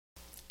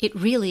it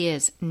really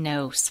is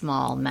no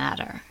small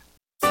matter.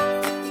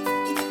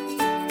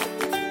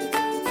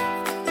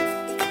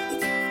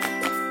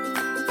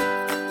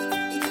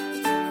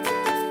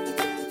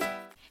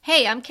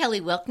 Hey, I'm Kelly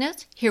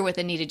Wilknes, here with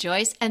Anita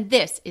Joyce, and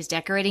this is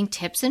Decorating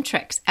Tips and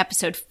Tricks,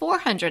 episode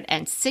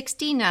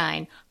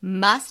 469,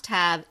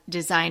 Must-Have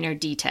Designer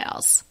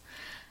Details.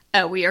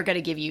 Oh, we are going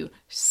to give you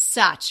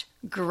such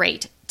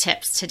great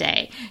tips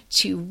today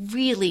to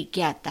really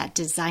get that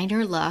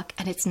designer look,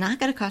 and it's not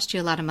going to cost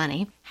you a lot of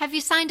money. Have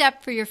you signed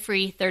up for your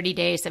free 30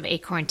 days of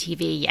Acorn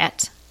TV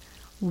yet?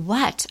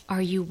 What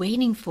are you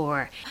waiting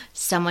for?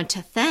 Someone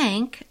to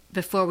thank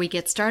before we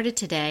get started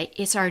today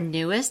is our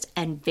newest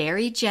and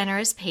very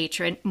generous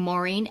patron,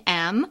 Maureen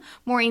M.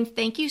 Maureen,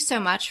 thank you so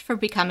much for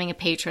becoming a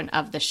patron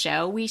of the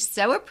show. We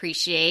so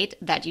appreciate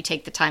that you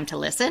take the time to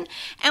listen,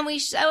 and we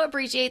so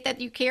appreciate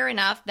that you care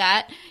enough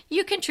that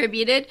you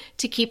contributed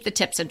to keep the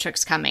tips and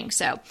tricks coming.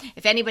 So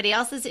if anybody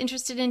else is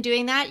interested in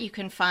doing that, you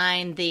can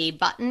find the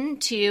button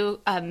to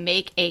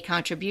make a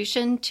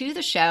contribution to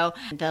the show.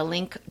 The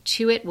link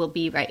to it will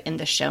be right in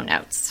the show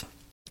notes.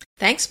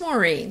 Thanks,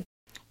 Maureen.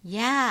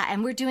 Yeah,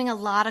 and we're doing a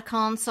lot of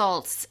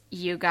consults,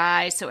 you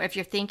guys. So if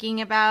you're thinking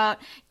about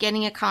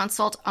getting a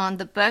consult on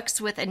the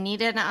books with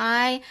Anita and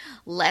I,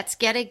 let's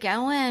get it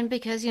going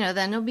because,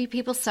 then there'll be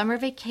people's summer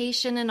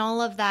vacation and all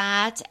of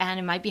that, and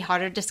it might be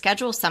harder to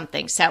schedule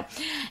something. So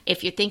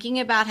if you're thinking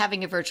about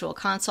having a virtual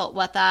consult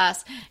with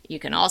us, you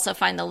can also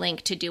find the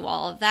link to do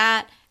all of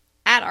that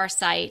at our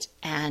site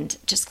and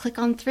just click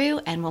on through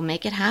and we'll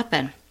make it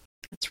happen.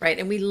 That's right.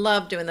 And we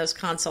love doing those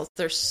consults.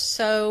 They're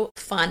so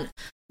fun.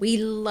 We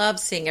love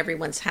seeing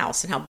everyone's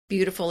house and how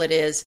beautiful it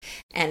is.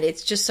 And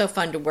it's just so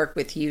fun to work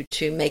with you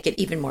to make it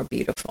even more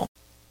beautiful.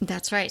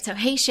 That's right. So,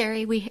 hey,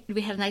 Sherry, we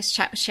had a nice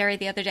chat with Sherry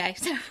the other day.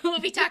 So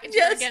we'll be talking to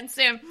her again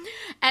soon.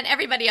 And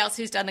everybody else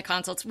who's done the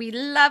consults, we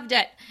loved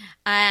it.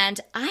 And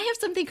I have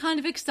something kind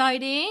of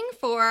exciting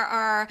for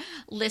our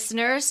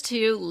listeners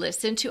to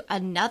listen to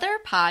another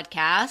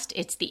podcast.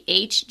 It's the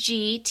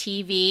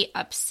HGTV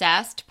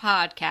Obsessed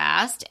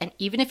podcast. And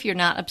even if you're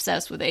not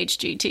obsessed with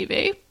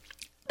HGTV,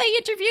 they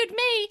interviewed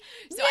me,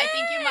 so I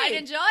think you might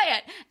enjoy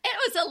it.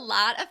 It was a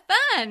lot of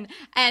fun,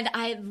 and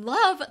I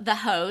love the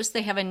host.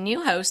 They have a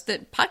new host.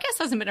 The podcast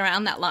hasn't been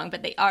around that long,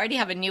 but they already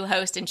have a new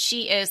host, and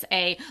she is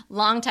a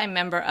longtime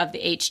member of the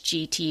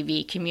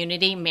HGTV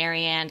community,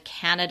 Marianne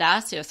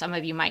Canada, so some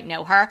of you might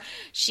know her.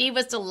 She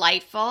was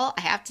delightful.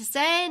 I have to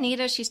say,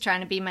 Anita, she's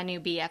trying to be my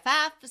new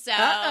BFF, so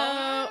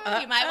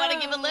you might want to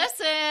give a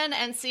listen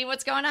and see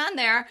what's going on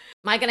there. Am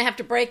I going to have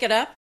to break it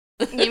up?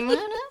 You might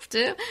have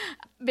to.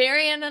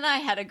 Marianne and I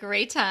had a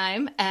great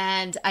time,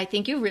 and I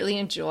think you really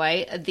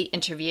enjoy the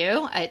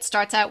interview. It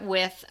starts out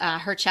with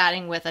her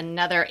chatting with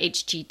another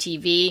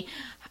HGTV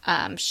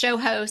show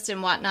host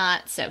and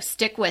whatnot, so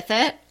stick with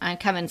it. I'm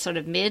coming sort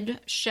of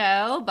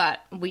mid-show, but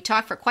we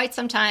talk for quite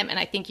some time, and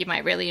I think you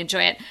might really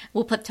enjoy it.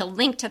 We'll put the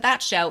link to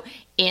that show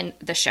in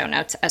the show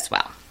notes as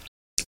well.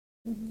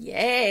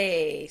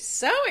 Yay!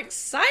 So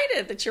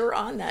excited that you're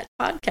on that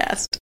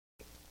podcast.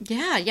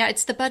 Yeah,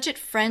 it's the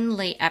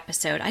budget-friendly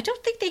episode. I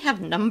don't think they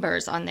have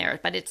numbers on there,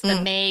 but it's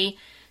the May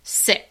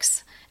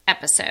 6th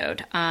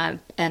episode, and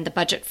the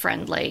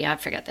budget-friendly. I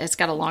forget, it's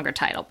got a longer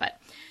title, but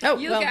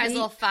you guys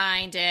will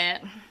find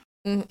it.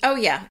 Oh,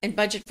 yeah, and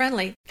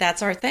budget-friendly,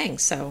 that's our thing,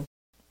 so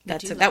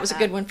that was a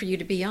good one for you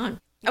to be on.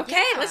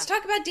 Okay, let's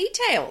talk about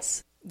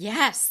details.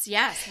 Yes.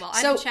 Well,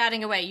 I'm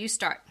chatting away. You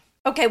start.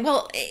 Okay,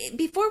 well,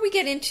 before we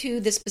get into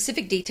the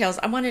specific details,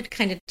 I wanted to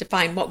kind of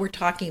define what we're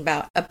talking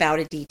about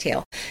a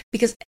detail.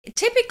 Because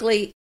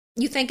typically,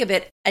 you think of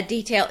a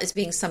detail as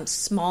being some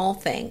small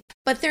thing,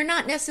 but they're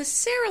not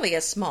necessarily a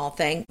small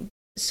thing.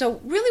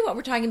 So really what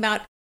we're talking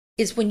about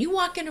is when you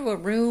walk into a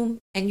room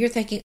and you're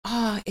thinking,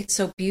 it's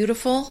so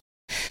beautiful,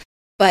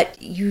 but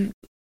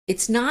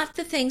it's not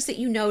the things that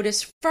you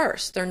notice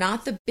first. They're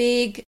not the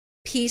big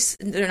piece.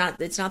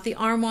 It's not the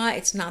armoire.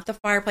 It's not the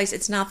fireplace.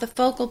 It's not the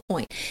focal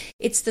point.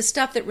 It's the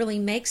stuff that really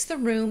makes the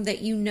room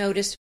that you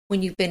notice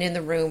when you've been in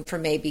the room for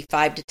maybe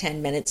 5 to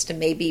 10 minutes to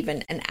maybe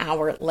even an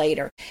hour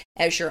later.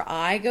 As your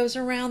eye goes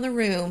around the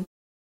room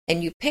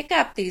and you pick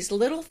up these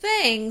little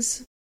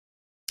things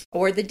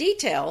or the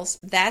details,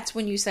 that's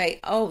when you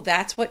say,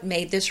 that's what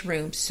made this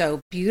room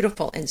so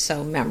beautiful and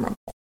so memorable.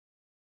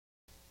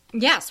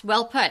 Yes,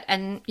 well put.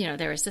 And,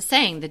 there is the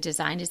saying, the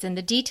design is in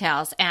the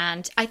details.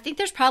 And I think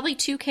there's probably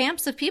two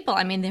camps of people.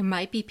 I mean, there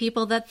might be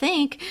people that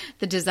think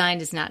the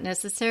design is not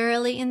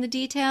necessarily in the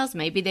details.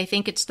 Maybe they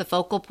think it's the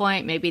focal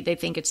point. Maybe they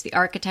think it's the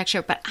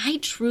architecture. But I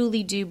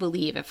truly do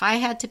believe if I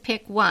had to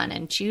pick one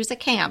and choose a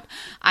camp,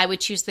 I would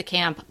choose the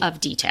camp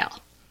of detail.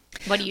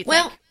 What do you think?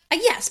 Well,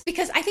 yes,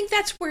 because I think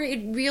that's where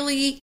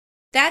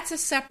that's a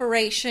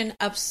separation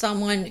of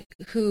someone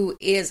who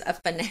is a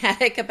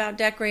fanatic about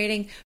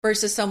decorating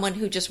versus someone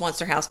who just wants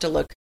their house to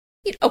look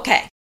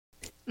okay.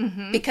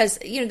 Mm-hmm. Because,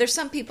 there's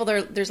some people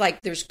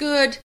there's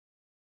good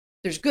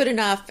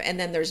enough, and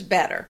then there's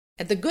better.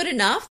 And the good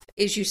enough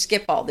is you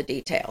skip all the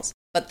details.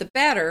 But the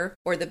better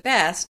or the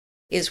best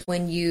is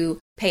when you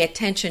pay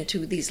attention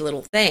to these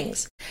little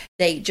things.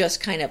 They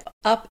just kind of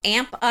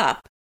amp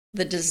up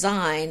the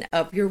design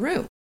of your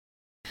room.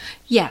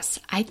 Yes,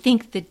 I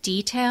think the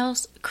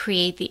details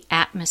create the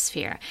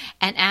atmosphere.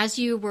 And as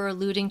you were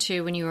alluding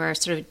to when you were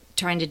sort of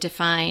trying to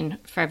define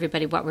for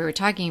everybody what we were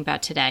talking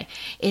about today,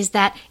 is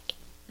that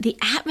the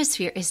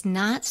atmosphere is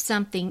not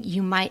something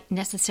you might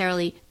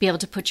necessarily be able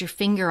to put your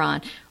finger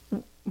on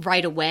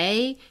right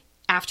away,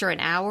 after an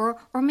hour,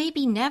 or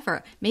maybe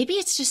never. Maybe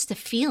it's just the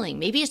feeling.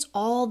 Maybe it's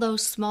all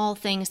those small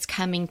things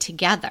coming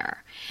together.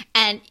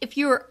 And if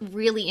you're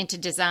really into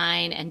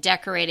design and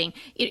decorating,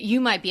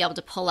 you might be able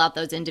to pull out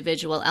those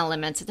individual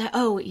elements that,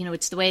 oh,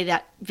 it's the way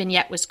that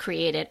vignette was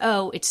created.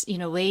 Oh, it's,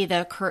 the way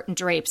the curtain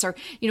drapes, or,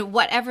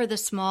 whatever the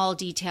small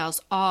details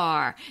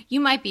are. You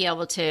might be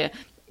able to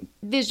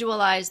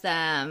visualize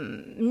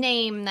them,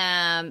 name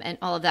them, and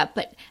all of that.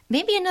 But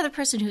maybe another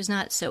person who's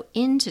not so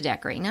into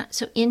decorating, not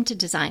so into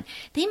design,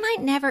 they might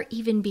never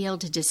even be able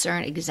to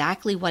discern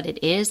exactly what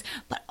it is,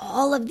 but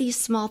all of these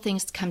small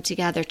things come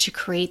together to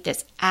create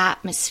this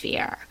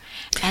atmosphere.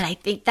 And I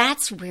think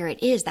that's where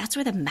it is. That's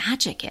where the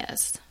magic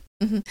is.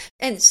 Mm-hmm.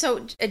 And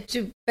so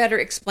to better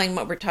explain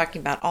what we're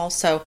talking about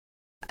also,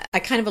 I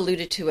kind of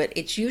alluded to it.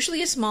 It's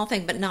usually a small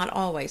thing, but not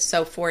always.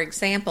 So, for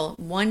example,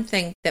 one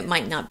thing that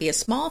might not be a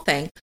small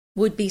thing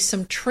would be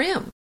some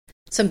trim,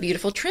 some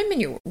beautiful trim in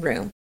your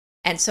room.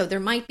 And so there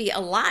might be a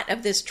lot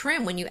of this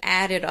trim when you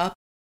add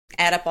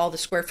up all the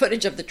square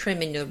footage of the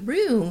trim in your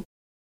room.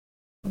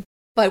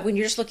 But when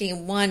you're just looking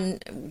in one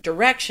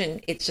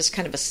direction, it's just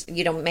kind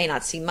of may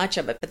not see much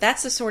of it. But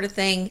that's the sort of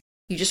thing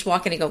you just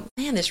walk in and go,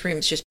 man, this room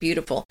is just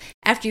beautiful.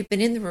 After you've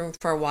been in the room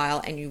for a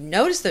while and you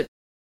notice the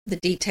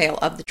detail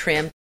of the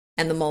trim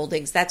and the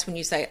moldings, that's when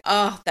you say,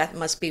 oh, that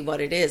must be what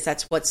it is.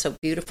 That's what's so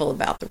beautiful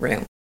about the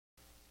room.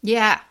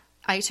 Yeah,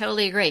 I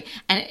totally agree.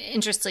 And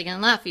interestingly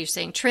enough, you're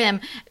saying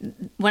trim.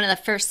 One of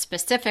the first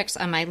specifics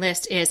on my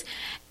list is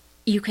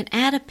you can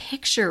add a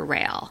picture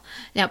rail.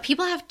 Now,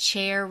 people have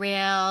chair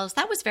rails.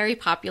 That was very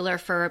popular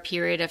for a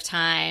period of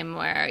time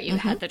where you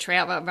had the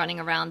trail running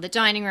around the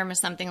dining room or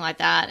something like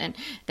that. And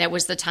that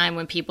was the time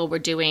when people were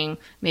doing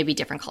maybe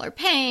different color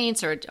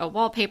paints or a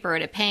wallpaper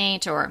to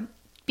paint or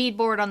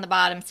beadboard on the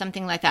bottom,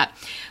 something like that.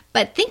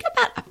 But think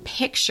about a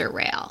picture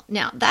rail.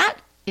 Now, that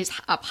is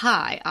up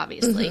high,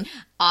 obviously,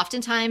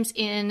 oftentimes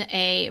in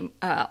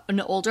an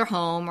older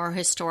home or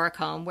historic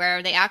home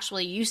where they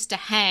actually used to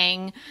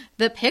hang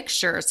the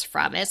pictures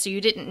from it. So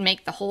you didn't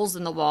make the holes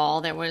in the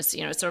wall. There was,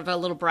 sort of a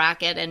little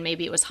bracket, and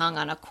maybe it was hung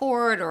on a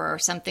cord or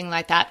something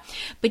like that.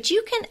 But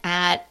you can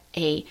add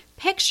a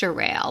picture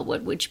rail,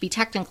 which be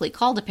technically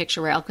called a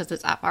picture rail because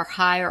it's up or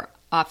high or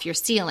off your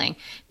ceiling.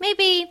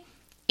 Maybe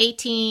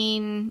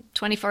 18,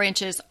 24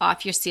 inches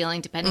off your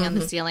ceiling, depending on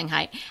the ceiling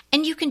height.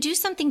 And you can do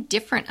something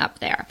different up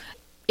there.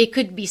 It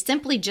could be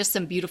simply just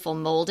some beautiful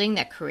molding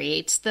that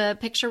creates the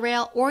picture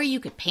rail, or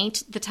you could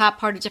paint the top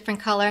part a different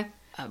color.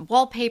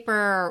 Wallpaper,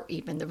 or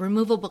even the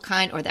removable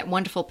kind, or that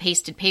wonderful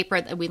pasted paper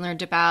that we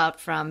learned about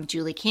from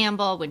Julie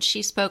Campbell when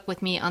she spoke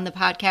with me on the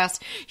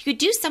podcast. You could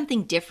do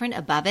something different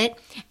above it,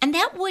 and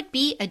that would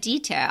be a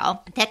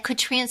detail that could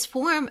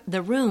transform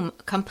the room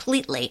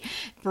completely,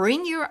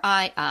 bring your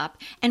eye up,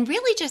 and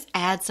really just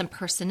add some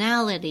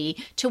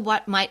personality to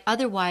what might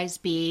otherwise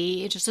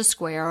be just a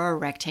square or a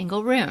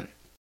rectangle room.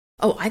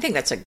 Oh, I think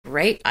that's a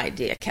great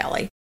idea,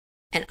 Kelly.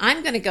 And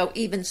I'm going to go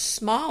even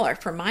smaller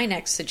for my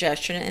next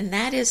suggestion, and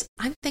that is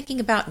I'm thinking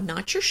about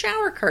not your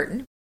shower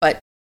curtain, but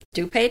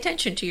do pay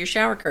attention to your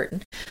shower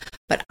curtain,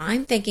 but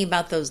I'm thinking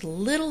about those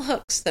little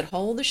hooks that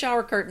hold the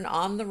shower curtain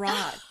on the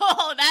rod.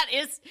 Oh, that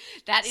is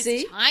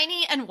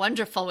tiny and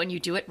wonderful when you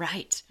do it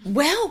right.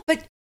 Well,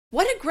 but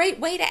what a great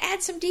way to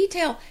add some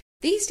detail.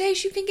 These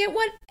days you can get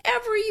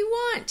whatever you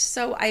want,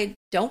 so I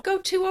don't go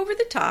too over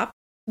the top.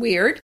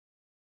 Weird.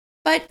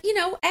 But,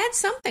 add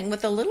something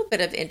with a little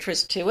bit of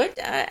interest to it.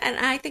 And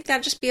I think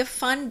that'll just be a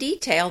fun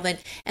detail. Then,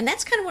 and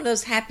that's kind of one of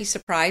those happy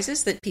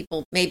surprises that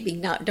people maybe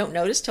don't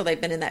notice till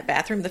they've been in that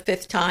bathroom the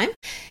fifth time,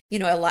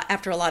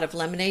 after a lot of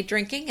lemonade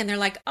drinking. And they're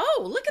like,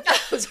 oh, look at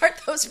those.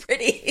 Aren't those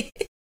pretty?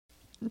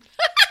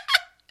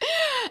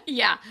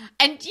 Yeah.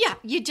 And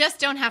you just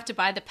don't have to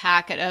buy the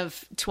packet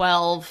of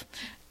 12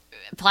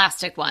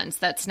 plastic ones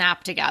that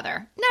snap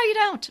together. No, you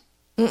don't.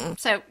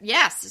 So,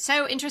 yes,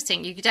 so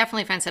interesting. You could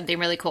definitely find something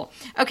really cool.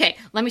 Okay,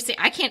 let me see.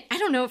 I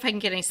don't know if I can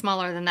get any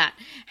smaller than that.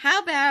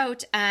 How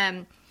about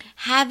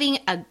having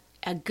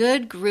a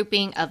good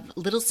grouping of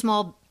little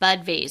small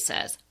bud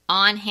vases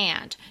on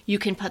hand? You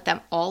can put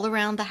them all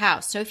around the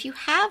house. So if you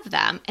have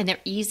them and they're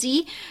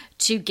easy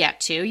to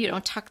get to, you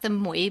don't tuck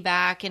them way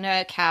back in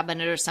a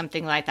cabinet or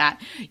something like that.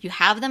 You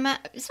have them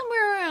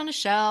somewhere on a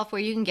shelf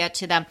where you can get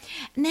to them,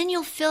 and then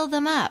you'll fill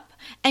them up.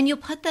 And you'll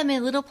put them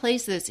in little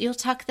places. You'll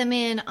tuck them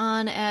in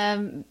on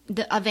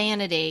a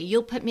vanity.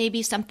 You'll put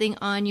maybe something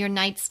on your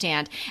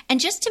nightstand.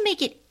 And just to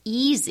make it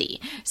easy.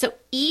 So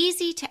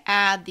easy to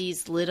add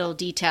these little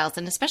details.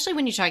 And especially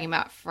when you're talking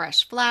about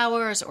fresh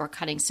flowers or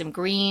cutting some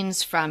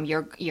greens from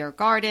your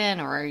garden,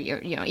 or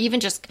even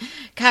just,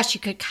 gosh, you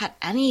could cut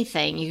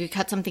anything. You could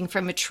cut something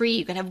from a tree.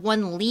 You could have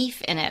one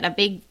leaf in it, a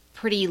big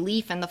pretty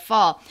leaf in the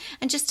fall,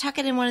 and just tuck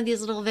it in one of these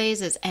little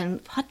vases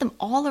and put them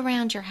all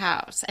around your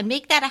house and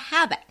make that a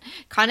habit.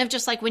 Kind of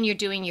just like when you're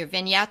doing your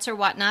vignettes or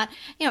whatnot,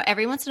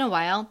 every once in a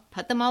while,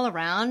 put them all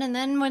around. And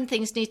then when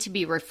things need to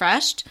be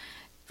refreshed,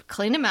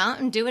 clean them out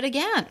and do it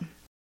again.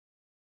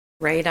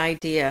 Great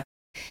idea.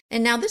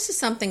 And now this is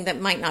something that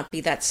might not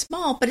be that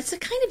small, but it's a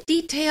kind of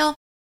detail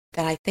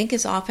that I think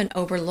is often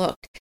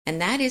overlooked, and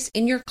that is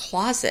in your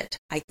closet.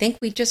 I think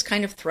we just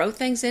kind of throw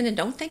things in and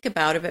don't think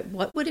about it. But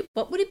what would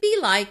it be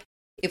like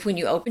if when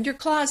you opened your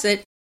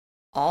closet,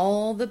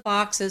 all the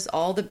boxes,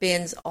 all the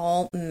bins,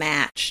 all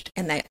matched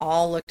and they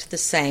all looked the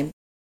same?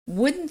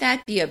 Wouldn't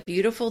that be a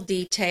beautiful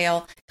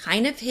detail,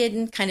 kind of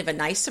hidden, kind of a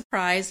nice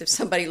surprise if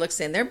somebody looks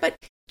in there, but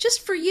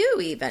just for you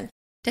even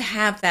to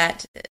have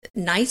that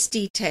nice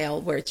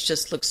detail where it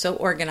just looks so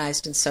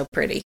organized and so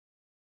pretty.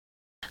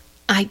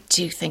 I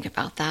do think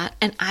about that.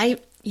 And I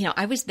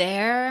was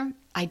there.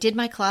 I did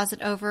my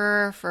closet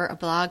over for a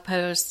blog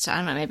post. I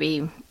don't know,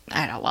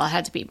 it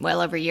had to be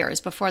well over years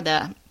before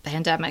the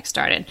pandemic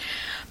started.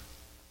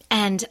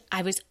 And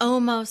I was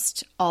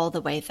almost all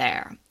the way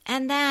there.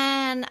 And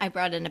then I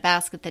brought in a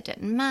basket that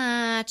didn't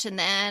match. And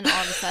then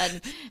all of a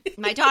sudden,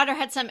 my daughter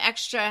had some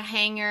extra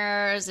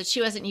hangers that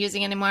she wasn't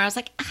using anymore. I was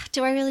like,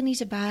 do I really need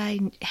to buy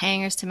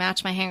hangers to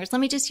match my hangers? Let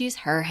me just use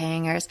her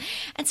hangers.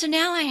 And so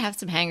now I have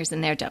some hangers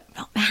in there that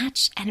don't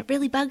match, and it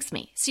really bugs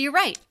me. So you're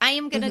right. I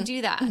am going to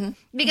do that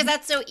because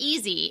that's so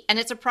easy, and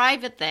it's a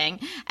private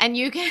thing. And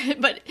you can,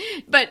 but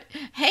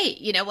hey,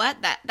 you know what?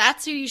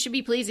 That's who you should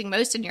be pleasing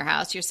most in your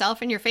house,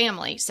 yourself and your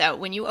family. So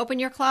when you open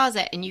your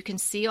closet and you can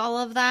see all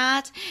of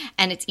that,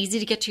 and it's easy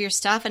to get to your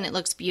stuff and it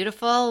looks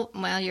beautiful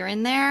while you're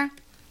in there,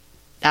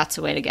 that's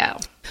the way to go.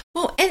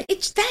 Well, and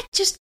that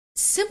just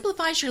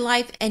simplifies your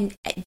life and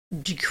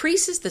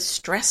decreases the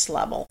stress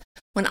level.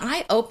 When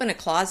I open a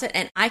closet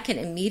and I can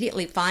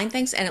immediately find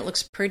things and it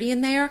looks pretty in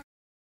there,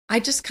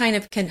 I just kind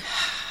of can,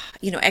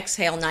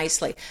 exhale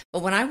nicely.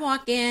 But when I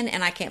walk in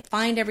and I can't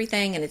find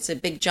everything and it's a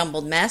big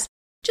jumbled mess,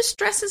 it just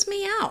stresses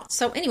me out.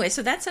 So anyway,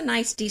 that's a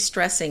nice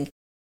de-stressing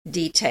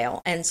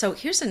detail. And so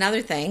here's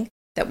another thing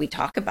that we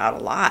talk about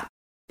a lot,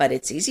 but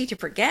it's easy to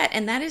forget,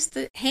 and that is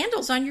the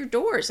handles on your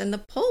doors and the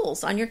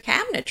pulls on your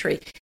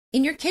cabinetry,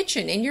 in your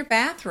kitchen, in your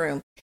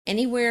bathroom,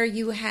 anywhere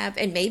you have,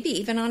 and maybe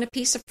even on a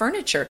piece of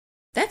furniture.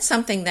 That's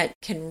something that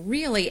can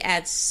really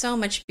add so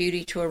much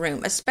beauty to a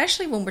room,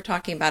 especially when we're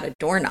talking about a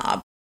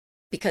doorknob,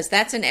 because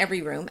that's in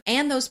every room.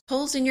 And those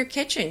pulls in your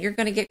kitchen, you're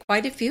going to get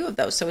quite a few of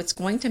those, so it's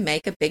going to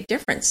make a big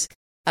difference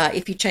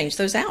if you change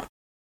those out.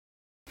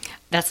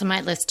 That's on my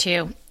list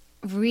too.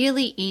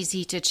 Really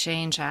easy to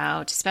change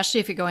out, especially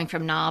if you're going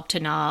from knob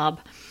to knob.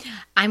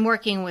 I'm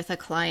working with a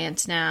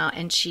client now,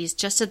 and she's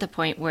just at the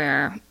point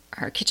where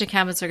her kitchen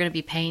cabinets are going to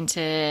be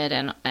painted,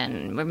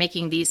 and we're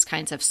making these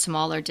kinds of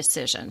smaller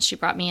decisions. She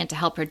brought me in to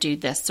help her do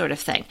this sort of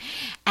thing.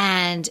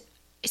 And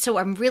so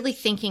I'm really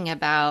thinking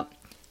about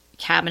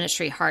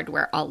cabinetry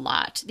hardware a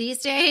lot these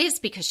days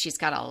because she's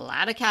got a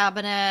lot of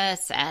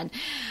cabinets, and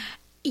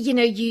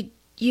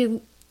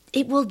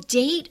it will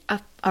date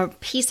a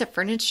piece of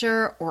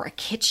furniture or a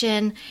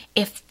kitchen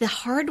if the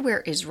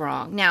hardware is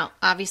wrong. Now,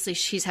 obviously,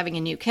 she's having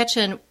a new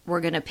kitchen.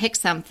 We're going to pick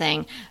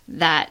something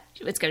that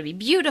it's going to be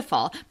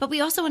beautiful, but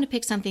we also want to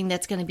pick something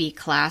that's going to be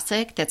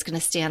classic, that's going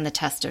to stand the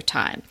test of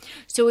time.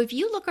 So if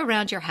you look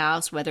around your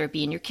house, whether it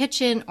be in your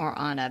kitchen or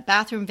on a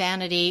bathroom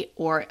vanity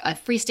or a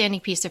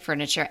freestanding piece of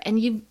furniture, and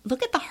you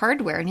look at the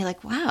hardware and you're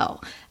like, wow,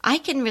 I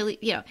can really,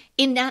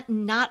 in that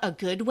not a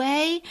good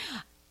way,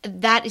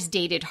 that is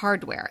dated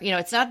hardware.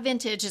 It's not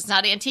vintage, it's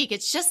not antique,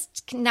 it's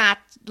just not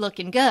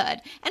looking good.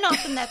 And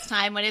often that's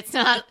time when it's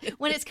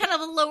kind of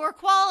a lower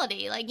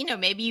quality. Like,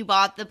 maybe you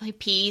bought the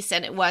piece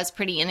and it was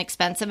pretty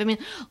inexpensive. I mean,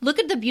 look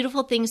at the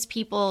beautiful things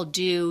people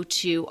do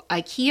to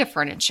IKEA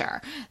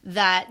furniture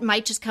that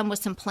might just come with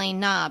some plain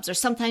knobs, or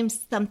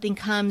sometimes something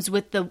comes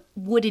with the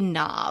wooden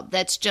knob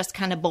that's just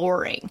kind of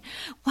boring.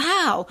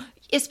 Wow.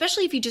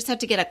 Especially if you just have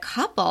to get a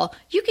couple,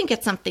 you can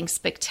get something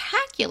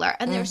spectacular.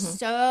 And there's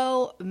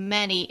so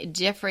many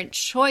different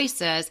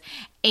choices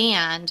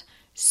and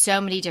so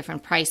many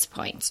different price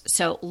points.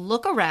 So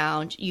look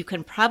around. You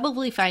can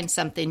probably find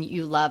something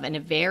you love in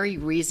a very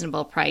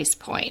reasonable price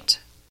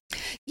point.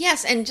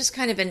 Yes, and just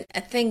kind of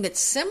a thing that's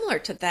similar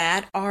to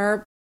that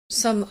are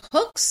some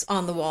hooks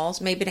on the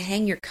walls, maybe to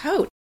hang your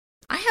coat.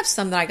 I have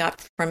some that I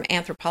got from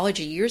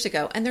Anthropologie years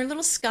ago, and they're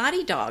little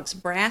Scotty dogs,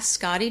 brass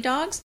Scotty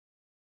dogs.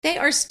 They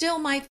are still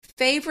my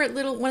favorite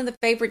one of the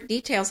favorite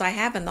details I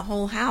have in the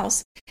whole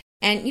house.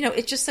 And,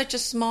 it's just such a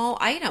small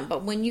item.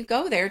 But when you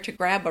go there to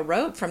grab a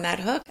rope from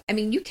that hook, I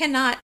mean, you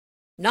cannot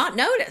not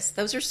notice.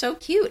 Those are so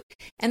cute.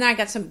 And then I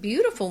got some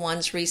beautiful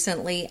ones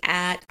recently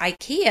at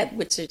IKEA,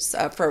 which is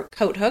for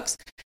coat hooks.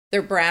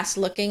 They're brass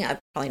looking,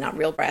 probably not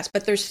real brass,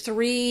 but there's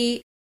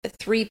three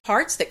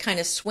parts that kind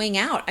of swing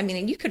out. I mean,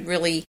 and you could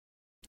really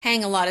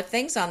hang a lot of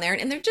things on there,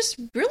 and they're just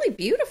really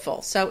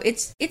beautiful. So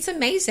it's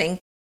amazing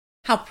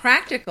how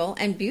practical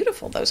and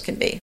beautiful those can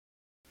be.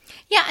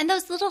 Yeah, and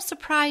those little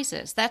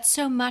surprises, that's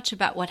so much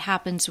about what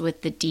happens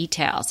with the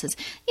details is,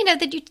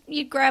 that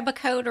you grab a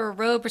coat or a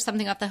robe or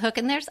something off the hook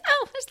and there's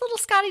little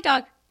Scotty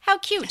dog. How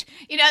cute.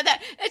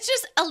 That it's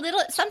just a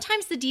little,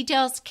 sometimes the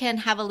details can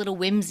have a little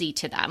whimsy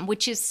to them,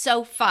 which is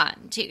so fun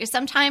too.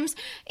 Sometimes,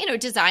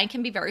 design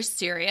can be very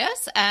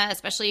serious,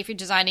 especially if you're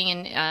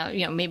designing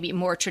in, maybe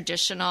more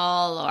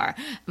traditional or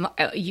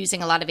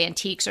using a lot of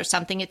antiques or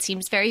something. It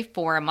seems very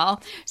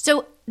formal.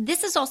 So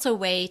this is also a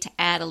way to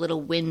add a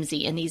little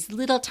whimsy in these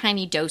little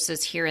tiny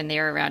doses here and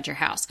there around your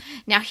house.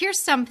 Now, here's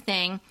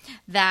something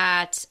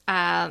that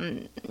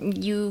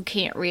you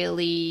can't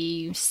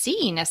really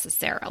see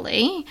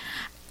necessarily.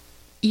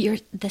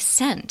 The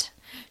scent.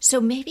 So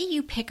maybe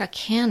you pick a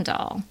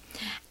candle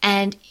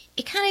and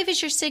it kind of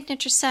is your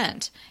signature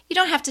scent. You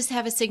don't have to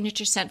have a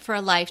signature scent for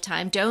a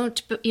lifetime.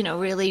 Don't,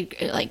 really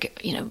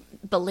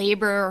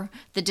belabor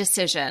the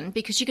decision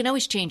because you can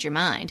always change your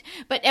mind.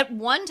 But at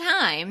one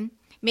time,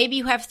 maybe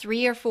you have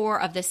 3 or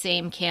 4 of the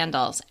same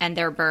candles and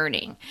they're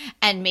burning.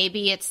 And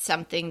maybe it's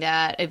something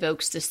that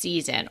evokes the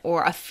season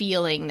or a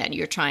feeling that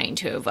you're trying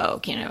to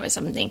evoke,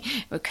 something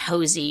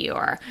cozy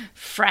or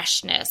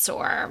freshness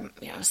or,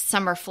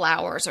 summer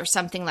flowers or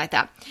something like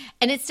that.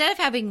 And instead of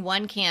having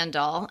one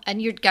candle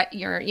and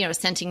you're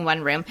scenting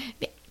one room,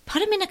 put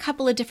them in a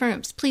couple of different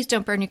rooms. Please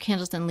don't burn your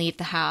candles and leave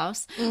the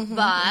house,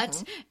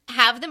 but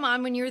have them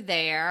on when you're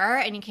there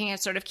and you can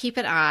sort of keep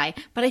an eye.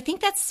 But I think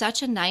that's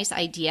such a nice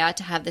idea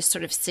to have this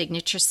sort of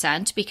signature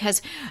scent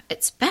because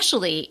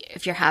especially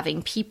if you're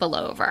having people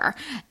over,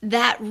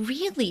 that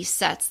really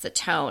sets the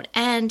tone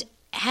and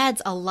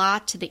adds a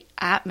lot to the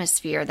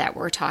atmosphere that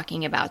we're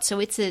talking about. So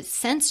it's a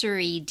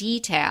sensory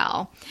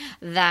detail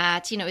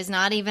that, is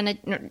not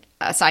even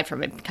aside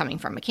from it coming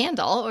from a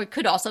candle, or it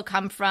could also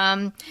come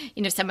from,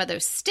 some of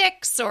those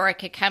sticks, or it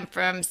could come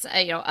from,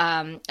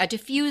 a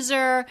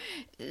diffuser,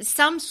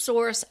 some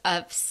source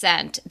of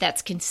scent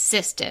that's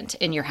consistent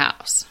in your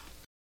house.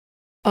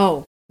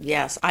 Oh,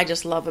 yes. I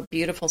just love a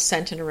beautiful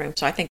scent in a room.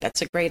 So I think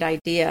that's a great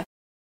idea.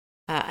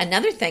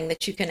 Another thing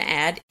that you can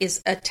add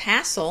is a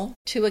tassel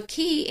to a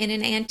key in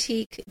an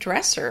antique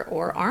dresser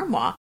or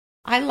armoire.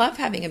 I love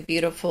having a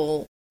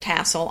beautiful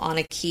tassel on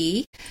a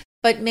key,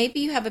 but maybe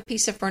you have a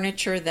piece of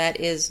furniture that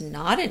is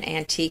not an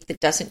antique, that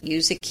doesn't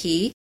use a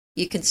key.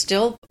 You can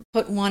still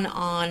put one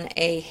on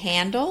a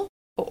handle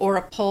or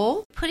a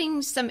pull.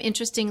 Putting some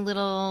interesting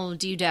little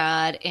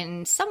doodad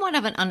in somewhat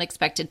of an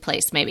unexpected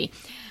place, maybe.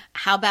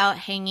 How about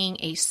hanging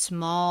a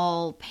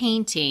small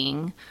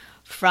painting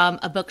from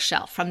a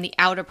bookshelf, from the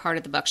outer part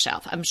of the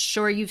bookshelf? I'm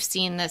sure you've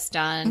seen this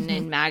done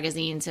in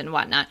magazines and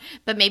whatnot,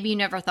 but maybe you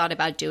never thought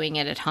about doing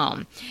it at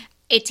home.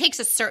 It takes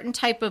a certain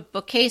type of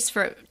bookcase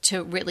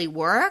to really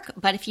work,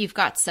 but if you've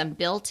got some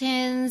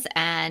built-ins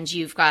and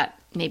you've got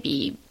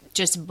maybe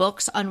just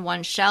books on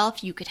one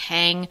shelf, you could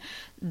hang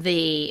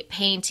the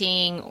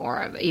painting,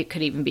 or it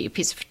could even be a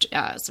piece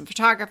of some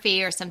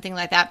photography or something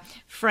like that,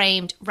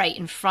 framed right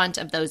in front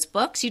of those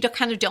books. You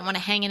kind of don't want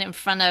to hang it in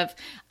front of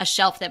a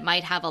shelf that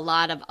might have a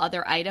lot of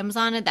other items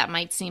on it. That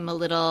might seem a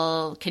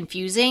little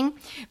confusing.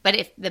 But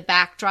if the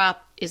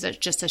backdrop is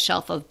just a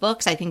shelf of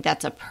books, I think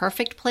that's a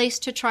perfect place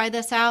to try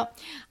this out.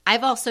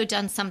 I've also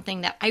done something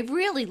that I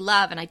really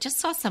love, and I just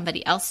saw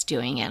somebody else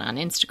doing it on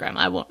Instagram.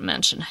 I won't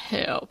mention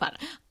who, but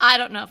I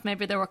don't know if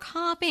maybe they were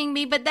copying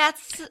me, but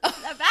that's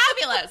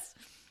fabulous.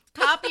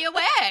 Copy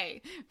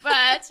away.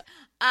 But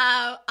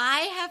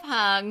I have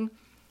hung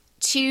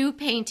 2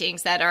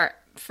 paintings that are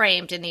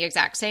framed in the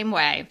exact same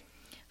way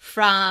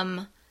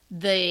from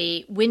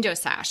the window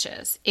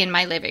sashes in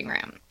my living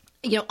room,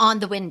 on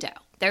the window.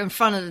 They're in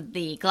front of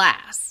the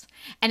glass.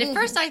 And at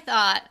first I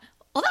thought,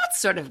 well, that's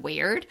sort of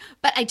weird,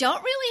 but I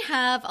don't really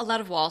have a lot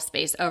of wall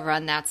space over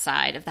on that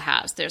side of the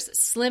house. There's a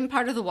slim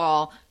part of the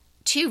wall,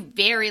 2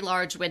 very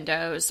large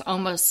windows,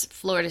 almost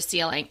floor to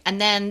ceiling,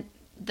 and then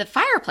the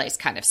fireplace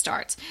kind of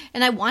starts.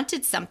 And I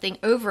wanted something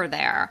over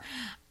there.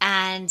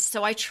 And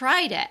so I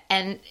tried it.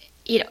 And,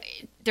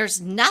 there's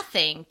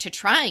nothing to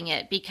trying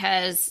it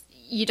because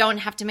you don't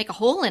have to make a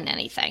hole in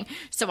anything.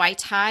 So I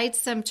tied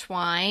some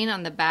twine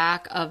on the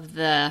back of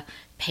the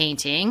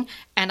painting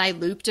and I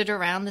looped it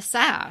around the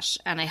sash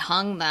and I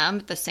hung them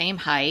at the same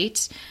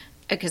height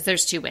because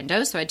there's 2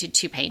 windows. So I did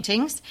 2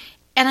 paintings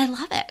and I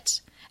love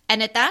it.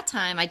 And at that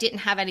time, I didn't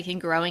have anything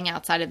growing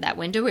outside of that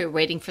window. We were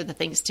waiting for the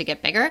things to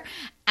get bigger.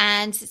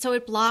 And so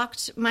it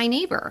blocked my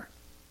neighbor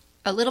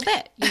a little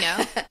bit,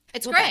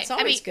 It's well, great. That's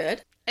always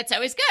good. It's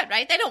always good,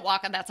 right? They don't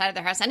walk on that side of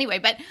their house anyway,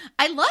 but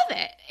I love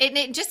it. And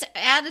it just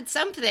added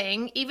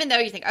something, even though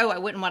you think, oh, I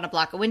wouldn't want to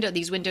block a window.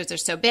 These windows are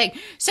so big.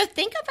 So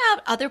think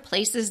about other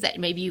places that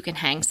maybe you can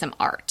hang some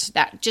art.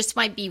 That just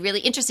might be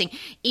really interesting.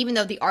 Even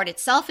though the art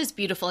itself is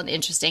beautiful and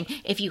interesting,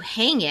 if you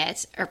hang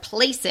it or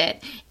place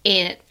it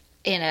in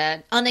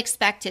an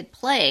unexpected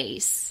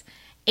place,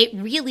 it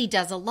really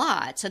does a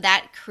lot. So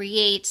that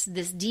creates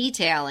this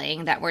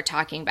detailing that we're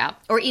talking about.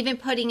 Or even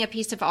putting a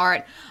piece of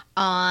art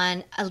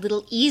on a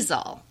little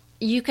easel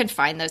You can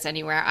find those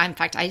anywhere. In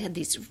fact, I had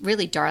these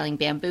really darling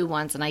bamboo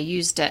ones, and I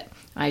used it.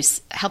 I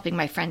was helping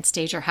my friend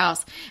stage her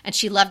house, and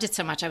she loved it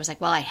so much. I was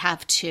like, well, I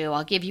have two.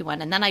 I'll give you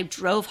one. And then I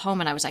drove home,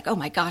 and I was like, oh,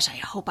 my gosh, I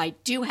hope I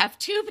do have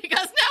two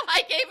because now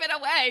I gave it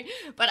away.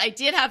 But I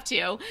did have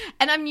two,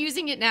 and I'm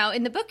using it now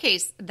in the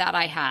bookcase that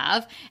I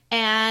have.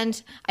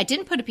 And I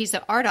didn't put a piece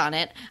of art on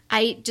it.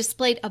 I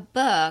displayed a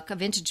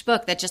vintage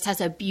book that just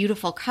has a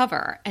beautiful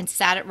cover and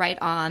sat it right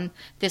on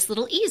this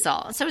little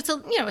easel. So it's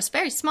a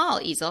very small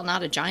easel,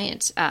 not a giant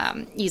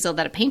easel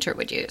that a painter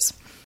would use.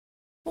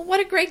 Well,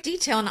 what a great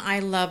detail. And I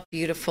love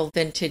beautiful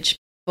vintage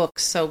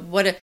books. So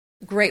what a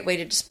great way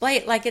to display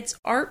it like it's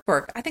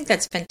artwork. I think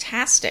that's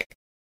fantastic.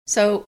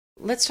 So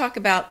let's talk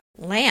about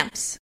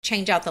lamps.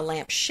 Change out the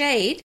lamp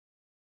shade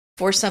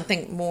for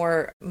something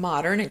more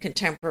modern and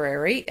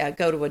contemporary.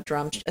 Go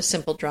to a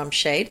simple drum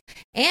shade.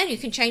 And you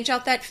can change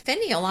out that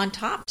finial on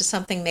top to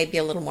something maybe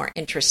a little more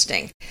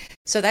interesting.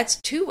 So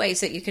that's two ways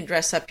that you can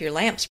dress up your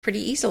lamps pretty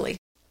easily.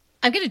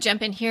 I'm going to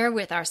jump in here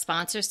with our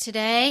sponsors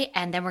today,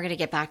 and then we're going to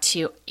get back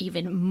to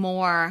even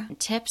more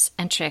tips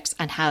and tricks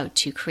on how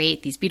to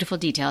create these beautiful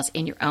details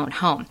in your own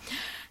home.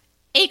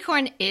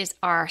 Acorn is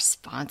our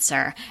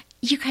sponsor.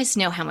 You guys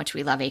know how much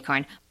we love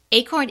Acorn.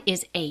 Acorn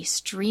is a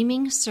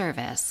streaming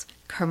service,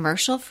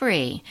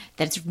 commercial-free,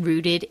 that's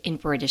rooted in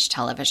British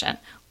television.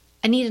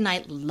 Anita and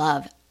I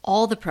love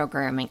all the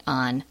programming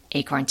on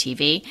Acorn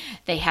TV.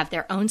 They have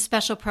their own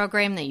special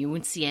program that you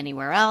wouldn't see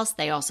anywhere else.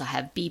 They also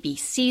have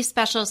BBC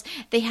specials.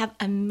 They have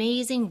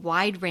amazing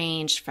wide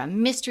range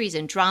from mysteries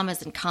and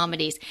dramas and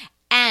comedies.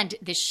 And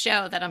this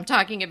show that I'm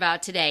talking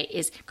about today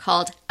is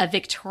called A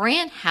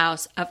Victorian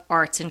House of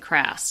Arts and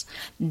Crafts.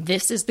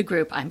 This is the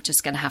group I'm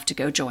just going to have to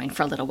go join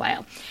for a little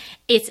while.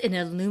 It's an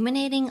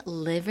illuminating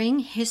living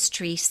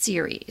history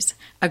series,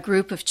 a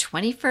group of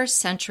 21st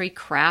century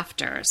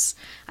crafters.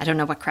 I don't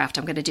know what craft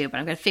I'm going to do, but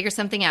I'm going to figure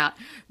something out.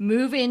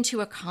 Move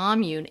into a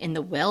commune in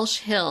the Welsh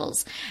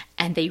Hills,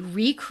 and they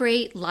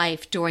recreate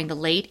life during the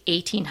late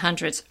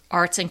 1800s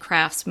arts and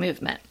crafts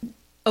movement.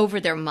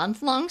 Over their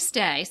month-long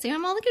stay, so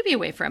I'm only going to be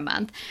away for a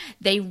month,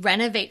 they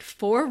renovate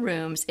 4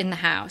 rooms in the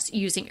house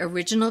using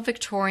original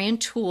Victorian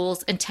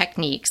tools and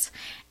techniques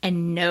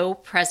and no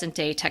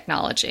present-day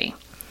technology.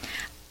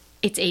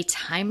 It's a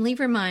timely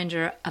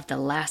reminder of the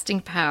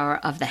lasting power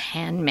of the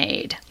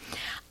handmade.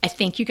 I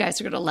think you guys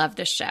are going to love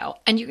this show.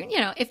 And,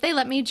 if they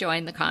let me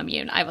join the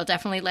commune, I will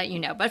definitely let you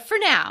know. But for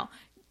now,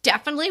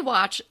 definitely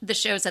watch the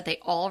shows that they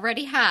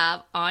already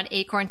have on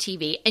Acorn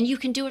TV, and you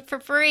can do it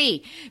for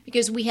free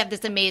because we have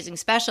this amazing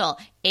special.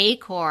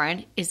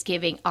 Acorn is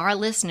giving our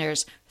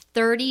listeners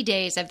 30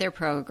 days of their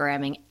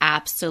programming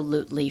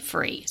absolutely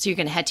free. So you're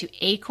going to head to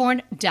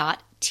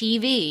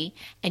acorn.tv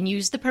and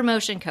use the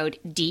promotion code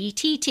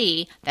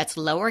DTT, that's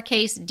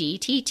lowercase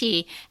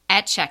DTT,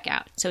 at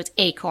checkout. So it's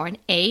Acorn,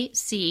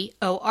 ACORN.TV,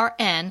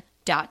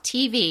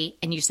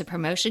 and use the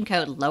promotion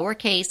code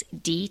lowercase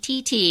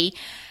DTT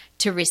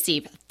to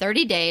receive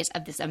 30 days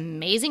of this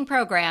amazing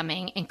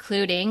programming,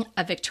 including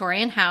A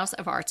Victorian House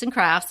of Arts and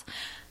Crafts,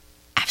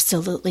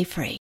 absolutely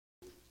free.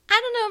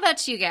 I don't know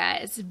about you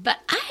guys, but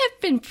I have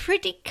been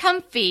pretty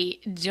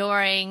comfy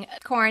during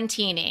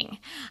quarantining.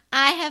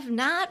 I have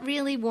not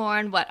really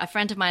worn what a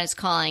friend of mine is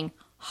calling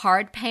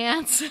hard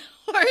pants or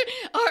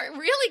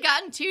really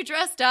gotten too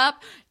dressed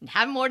up and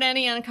haven't worn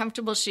any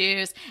uncomfortable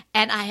shoes.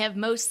 And I have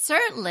most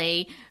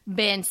certainly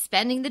been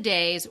spending the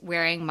days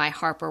wearing my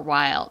Harper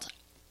Wilde.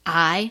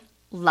 I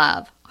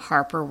love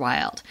Harper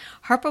Wilde.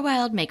 Harper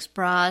Wilde makes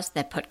bras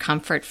that put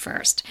comfort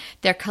first.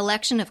 Their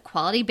collection of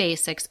quality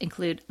basics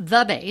include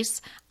The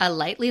Base, a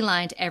lightly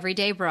lined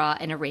everyday bra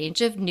in a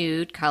range of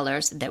nude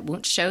colors that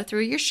won't show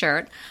through your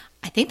shirt.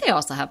 I think they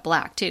also have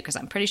black too, because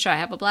I'm pretty sure I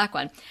have a black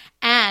one.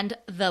 And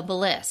The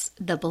Bliss.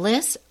 The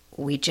Bliss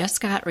we just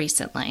got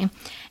recently.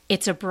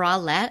 It's a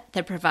bralette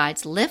that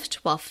provides lift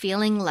while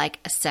feeling like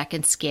a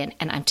second skin,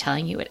 and I'm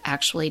telling you, it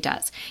actually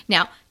does.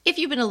 Now, if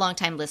you've been a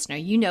longtime listener,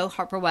 you know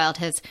Harper Wilde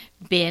has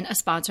been a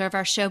sponsor of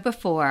our show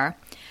before,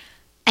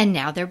 and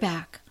now they're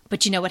back.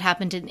 But you know what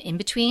happened in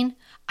between?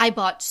 I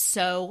bought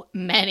so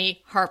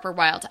many Harper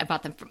Wildes. I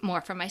bought them more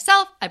for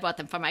myself. I bought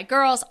them for my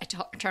girls. I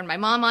turned my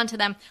mom onto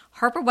them.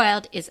 Harper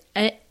Wilde is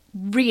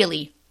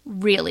really,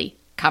 really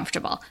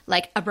comfortable,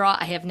 like a bra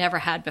I have never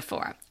had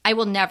before. I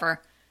will never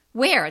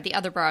wear the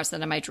other bras that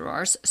are in my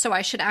drawers, so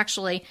I should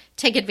actually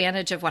take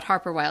advantage of what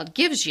Harper Wilde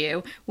gives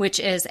you, which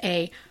is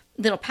a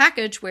little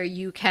package where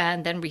you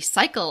can then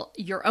recycle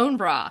your own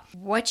bra.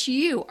 What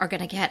you are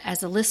going to get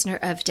as a listener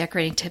of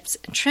Decorating Tips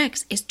and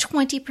Tricks is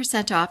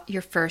 20% off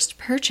your first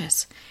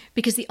purchase,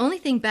 because the only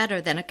thing better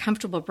than a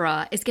comfortable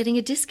bra is getting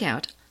a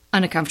discount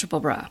on a comfortable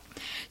bra.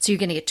 So you're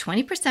going to get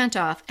 20%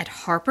 off at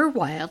Harper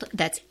Wilde.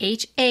 That's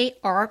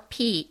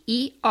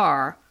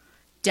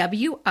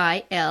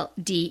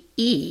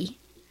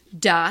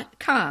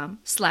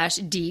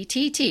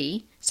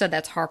HarperWilde.com/DTT. So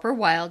that's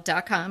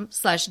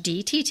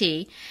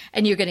HarperWilde.com/DTT.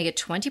 And you're going to get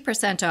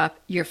 20% off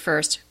your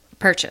first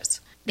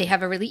purchase. They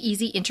have a really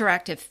easy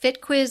interactive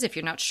fit quiz if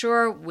you're not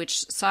sure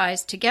which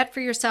size to get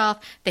for yourself.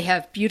 They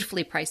have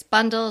beautifully priced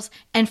bundles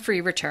and free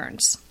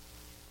returns.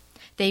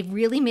 They've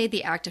really made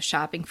the act of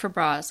shopping for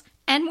bras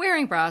and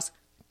wearing bras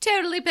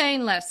totally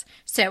painless.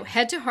 So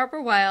head to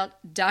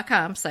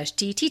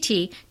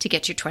harperwild.com/DTT to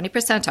get your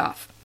 20%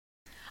 off.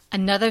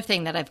 Another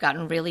thing that I've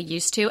gotten really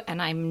used to,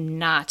 and I'm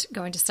not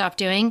going to stop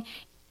doing,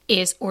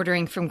 is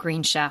ordering from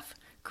Green Chef.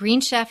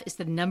 Green Chef is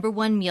the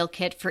 #1 meal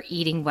kit for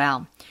eating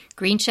well.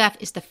 Green Chef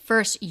is the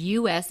first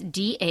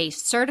USDA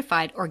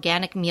certified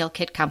organic meal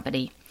kit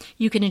company.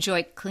 You can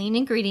enjoy clean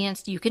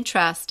ingredients you can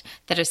trust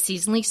that are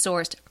seasonally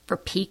sourced for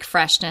peak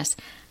freshness.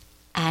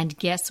 And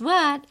guess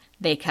what?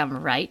 They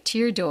come right to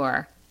your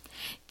door.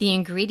 The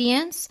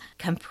ingredients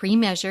come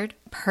pre-measured,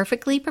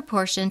 perfectly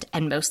proportioned,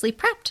 and mostly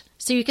prepped,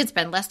 so you can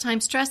spend less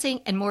time stressing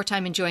and more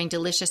time enjoying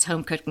delicious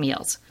home-cooked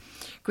meals.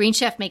 Green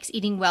Chef makes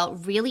eating well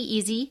really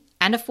easy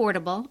and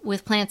affordable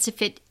with plans to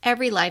fit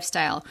every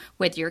lifestyle.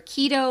 Whether you're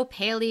keto,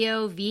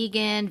 paleo,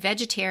 vegan,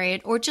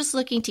 vegetarian, or just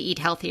looking to eat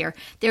healthier,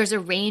 there's a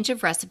range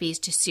of recipes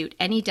to suit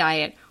any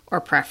diet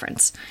or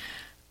preference.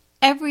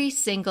 Every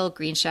single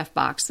Green Chef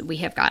box that we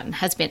have gotten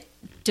has been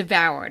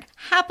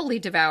happily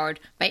devoured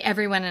by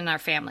everyone in our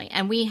family.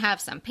 And we have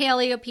some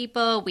paleo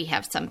people, we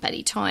have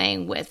somebody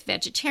toying with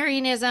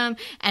vegetarianism,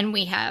 and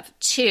we have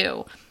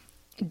 2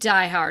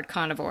 diehard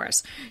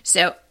carnivores.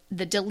 So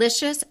the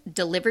delicious,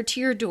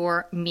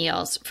 delivered-to-your-door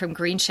meals from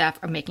Green Chef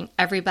are making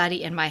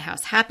everybody in my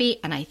house happy,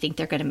 and I think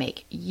they're going to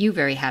make you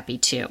very happy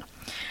too.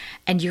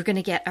 And you're going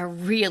to get a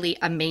really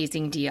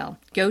amazing deal.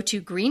 Go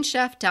to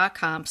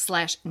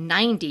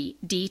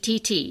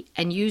greenchef.com/90DTT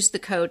and use the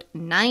code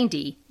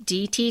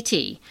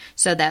 90DTT.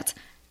 So that's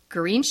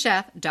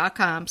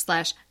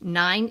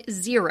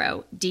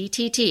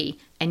greenchef.com/90DTT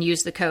and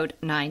use the code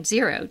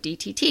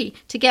 90DTT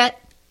to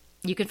get,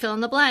 you can fill in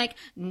the blank,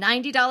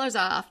 $90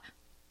 off,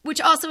 which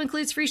also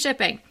includes free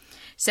shipping.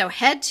 So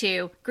head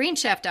to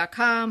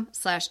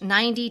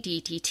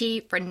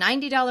greenchef.com/90DTT for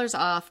 $90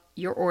 off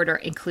your order,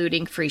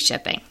 including free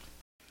shipping.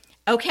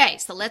 Okay,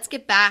 so let's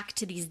get back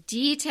to these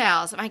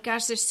details. Oh my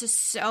gosh, there's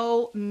just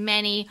so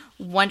many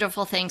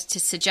wonderful things to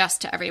suggest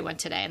to everyone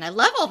today. And I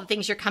love all the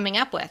things you're coming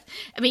up with.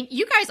 I mean,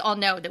 you guys all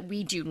know that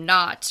we do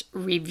not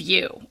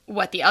review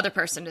what the other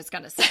person is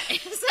going to say.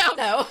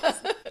 No.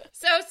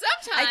 So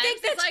sometimes I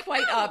think that's like,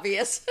 quite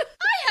obvious.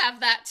 I have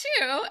that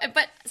too,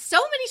 but so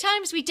many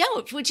times we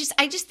don't, which is,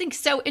 I just think,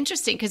 so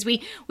interesting because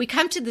we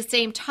come to the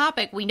same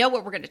topic. We know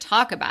what we're going to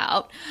talk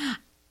about,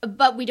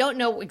 but we don't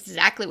know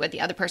exactly what the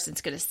other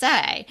person's going to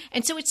say.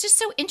 And so it's just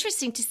so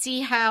interesting to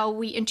see how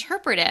we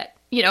interpret it.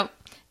 You know,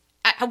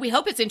 we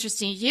hope it's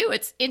interesting to you.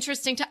 It's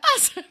interesting to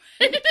us.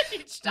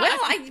 Well,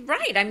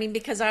 right. I mean,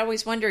 because I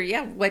always wonder,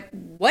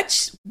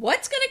 what's going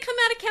to come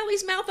out of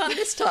Kelly's mouth on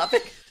this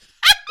topic?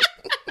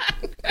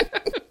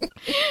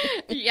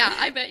 Yeah,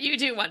 I bet you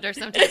do wonder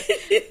sometimes.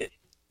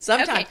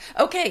 Sometimes.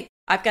 Okay.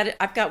 I've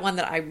got one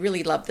that I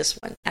really love. This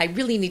one. I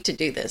really need to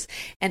do this.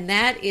 And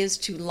that is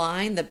to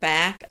line the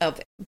back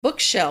of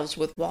bookshelves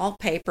with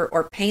wallpaper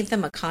or paint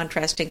them a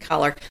contrasting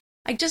color.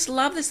 I just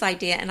love this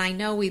idea. And I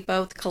know we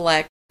both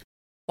collect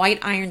white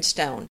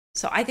ironstone.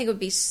 So I think it would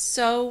be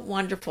so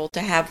wonderful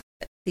to have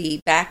the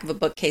back of a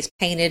bookcase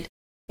painted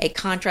a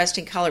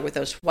contrasting color with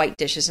those white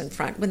dishes in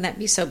front. Wouldn't that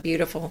be so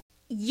beautiful?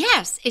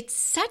 Yes, it's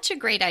such a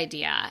great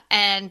idea.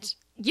 And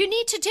you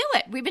need to do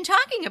it. We've been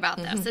talking about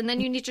this, and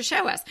then you need to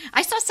show us.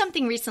 I saw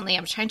something recently.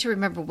 I'm trying to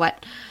remember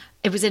what.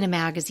 It was in a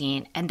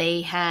magazine, and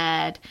they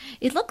had,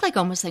 it looked like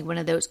almost like one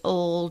of those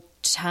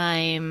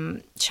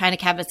old-time china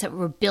cabinets that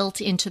were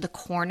built into the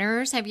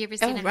corners. Have you ever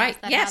seen a house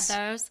that had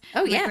those?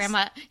 Oh, yes.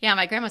 My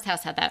grandma's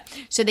house had that.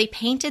 So they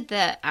painted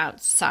the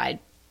outside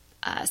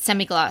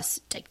semi-gloss,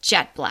 like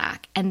jet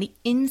black, and the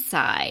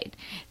inside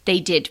they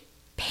did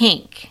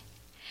pink.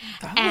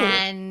 Oh.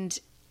 And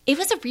it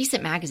was a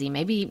recent magazine.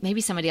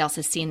 Maybe somebody else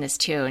has seen this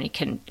too, and you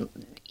can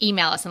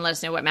email us and let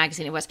us know what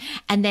magazine it was.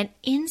 And then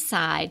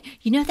inside,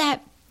 you know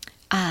that,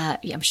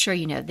 I'm sure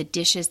you know, the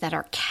dishes that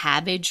are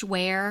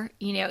cabbageware,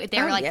 you know,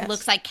 they're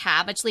looks like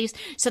cabbage leaves.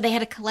 So they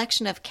had a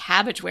collection of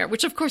cabbageware,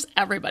 which of course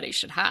everybody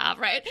should have,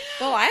 right?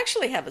 Well, I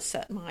actually have a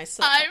set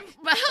myself. I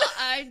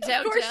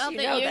don't doubt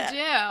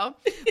that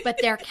you do. But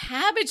they're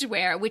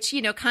cabbageware, which,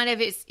 you know, kind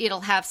of is, it'll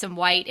have some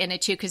white in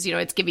it too, because, you know,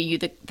 it's giving you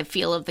the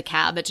feel of the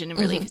cabbage, and it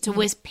really, so it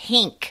was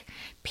pink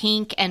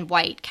and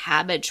white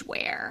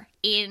cabbageware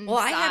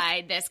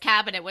inside this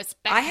cabinet. Was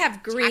spectacular. I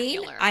have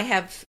green,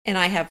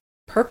 I have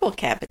purple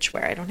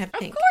cabbageware. I don't have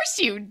pink. Of course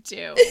you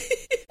do.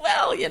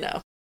 Well, you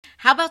know.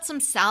 How about some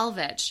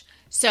salvage?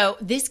 So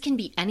this can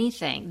be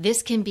anything.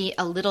 This can be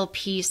a little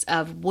piece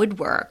of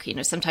woodwork. You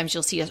know, sometimes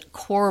you'll see a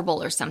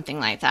corbel or something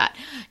like that.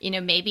 You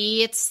know,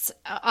 maybe it's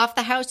off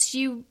the house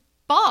you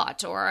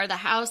bought, or the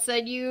house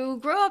that you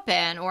grew up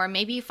in, or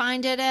maybe you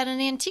find it at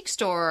an antique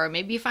store, or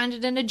maybe you find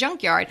it in a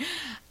junkyard.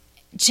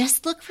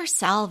 Just look for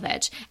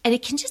salvage. And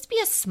it can just be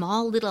a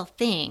small little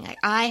thing. Like,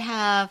 I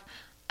have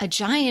a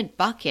giant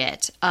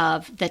bucket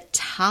of the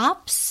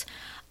tops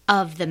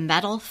of the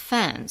metal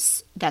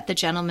fence that the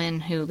gentleman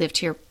who lived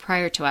here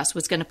prior to us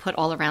was going to put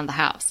all around the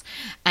house.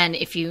 And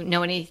if you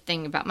know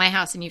anything about my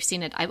house and you've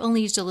seen it, I've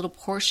only used a little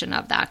portion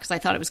of that because I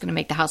thought it was going to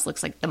make the house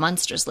look like the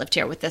Munsters lived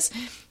here with this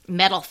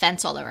metal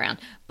fence all around.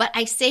 But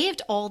I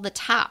saved all the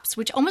tops,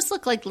 which almost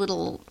look like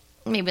little,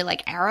 maybe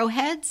like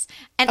arrowheads.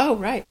 And Oh,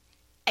 right.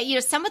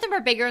 some of them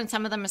are bigger and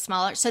some of them are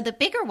smaller. So the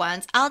bigger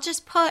ones, I'll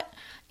just put,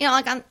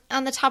 like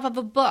on the top of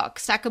a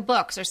stack of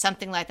books or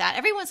something like that.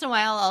 Every once in a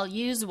while, I'll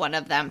use one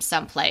of them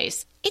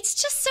someplace. It's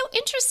just so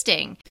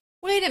interesting.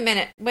 Wait a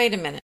minute.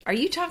 Are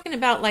you talking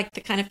about like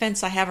the kind of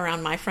fence I have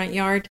around my front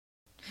yard?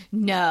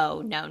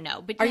 No.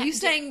 But Are you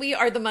saying we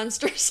are the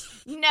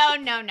Munsters? No.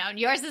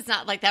 Yours is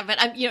not like that.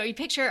 But you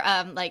picture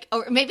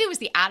or maybe it was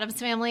the Addams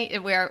Family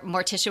where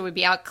Morticia would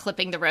be out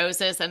clipping the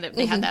roses, and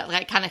they had that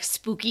like kind of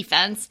spooky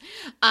fence.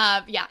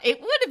 Yeah, it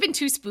would have been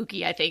too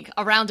spooky, I think,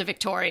 around a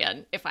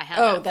Victorian if I had.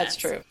 Oh, that that's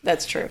fence. true.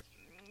 That's true.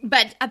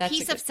 But That's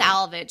piece a of good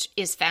salvage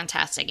is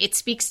fantastic. It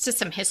speaks to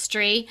some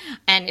history,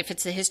 and if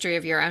it's the history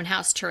of your own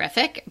house,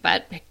 terrific.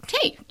 But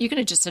hey, you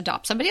can just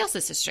adopt somebody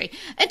else's history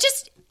and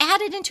just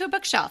add it into a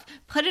bookshelf,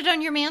 put it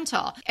on your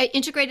mantle,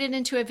 integrate it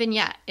into a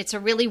vignette. It's a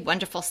really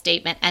wonderful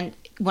statement and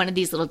one of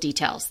these little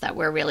details that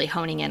we're really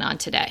honing in on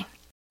today.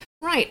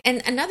 Right.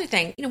 And another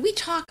thing, we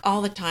talk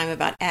all the time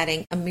about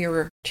adding a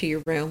mirror to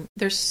your room.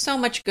 There's so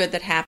much good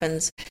that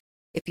happens.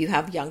 If you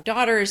have young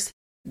daughters,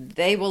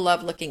 they will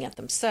love looking at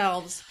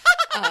themselves.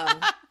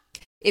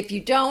 If you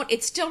don't,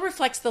 it still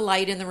reflects the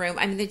light in the room.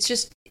 I mean, it's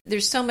just,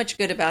 there's so much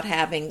good about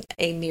having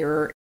a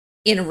mirror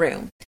in a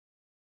room.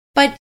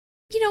 But,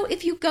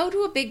 if you go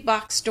to a big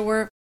box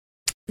store,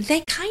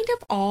 they kind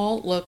of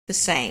all look the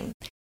same.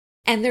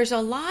 And there's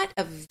a lot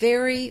of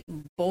very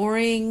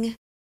boring,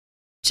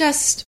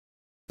 just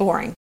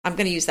boring, I'm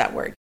going to use that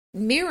word,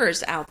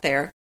 mirrors out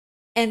there.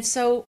 And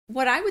so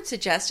what I would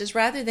suggest is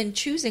rather than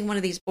choosing one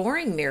of these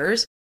boring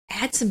mirrors,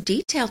 add some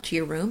detail to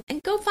your room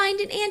and go find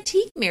an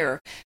antique mirror.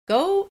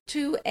 Go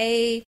to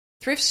a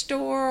thrift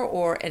store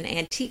or an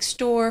antique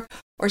store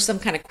or some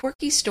kind of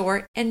quirky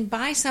store and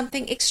buy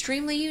something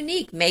extremely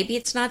unique. Maybe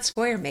it's not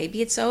square.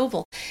 Maybe it's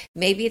oval.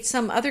 Maybe it's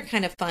some other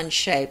kind of fun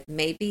shape.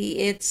 Maybe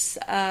it's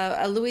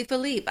a Louis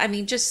Philippe. I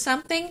mean, just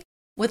something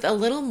with a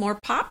little more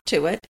pop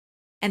to it.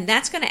 And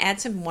that's going to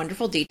add some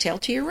wonderful detail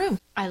to your room.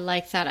 I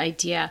like that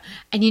idea.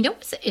 And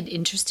what's an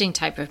interesting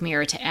type of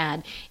mirror to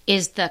add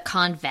is the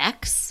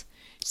convex.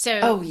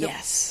 So,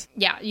 yes.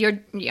 Yeah,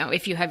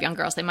 if you have young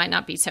girls, they might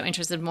not be so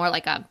interested, more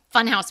like a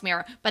funhouse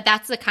mirror, but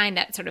that's the kind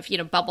that sort of,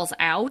 bubbles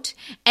out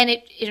and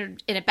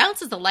it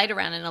bounces the light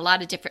around in a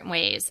lot of different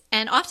ways.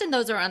 And often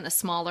those are on the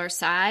smaller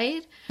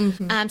side.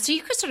 Mm-hmm. So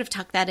you could sort of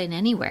tuck that in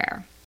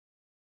anywhere.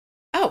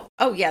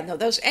 Oh yeah, no,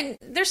 those, and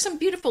there's some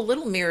beautiful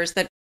little mirrors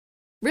that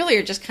really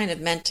are just kind of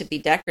meant to be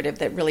decorative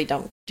that really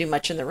don't do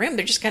much in the room.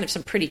 They're just kind of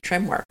some pretty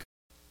trim work.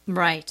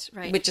 Right.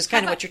 Which is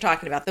kind of what you're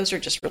talking about. Those are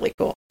just really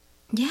cool.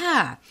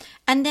 Yeah.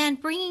 And then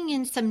bringing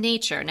in some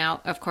nature. Now,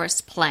 of course,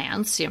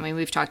 plants.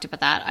 We've talked about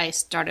that. I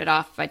started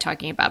off by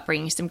talking about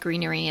bringing some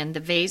greenery and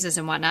the vases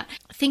and whatnot.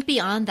 Think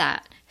beyond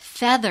that.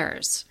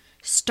 Feathers,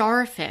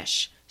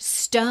 starfish,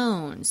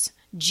 stones,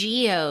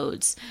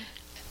 geodes,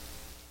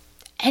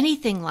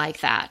 anything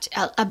like that.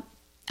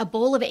 A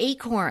bowl of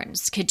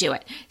acorns could do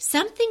it.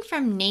 Something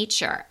from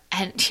nature.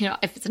 And,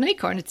 if it's an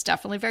acorn, it's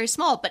definitely very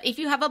small. But if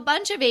you have a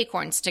bunch of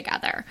acorns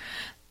together,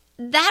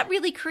 that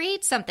really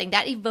creates something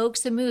that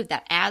evokes a mood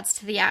that adds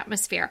to the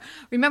atmosphere.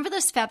 Remember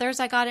those feathers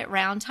I got at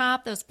Round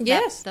Top? Those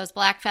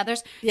black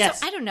feathers? Yes.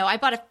 So I don't know. I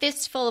bought a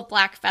fistful of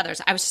black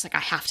feathers. I was just like, I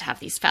have to have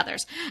these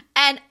feathers.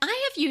 And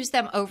I have used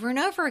them over and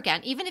over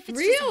again, even if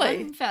it's just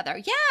one feather.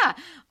 Yeah.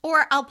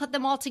 Or I'll put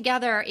them all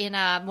together in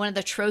one of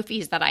the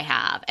trophies that I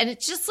have. And it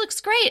just looks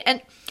great.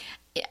 And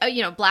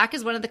black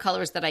is one of the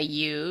colors that I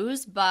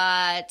use,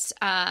 but,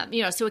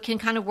 so it can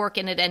kind of work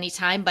in at any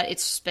time, but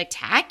it's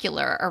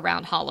spectacular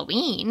around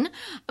Halloween,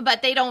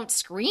 but they don't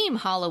scream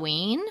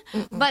Halloween,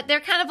 but they're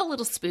kind of a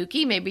little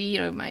spooky. Maybe,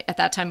 at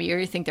that time of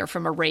year, you think they're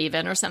from a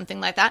raven or something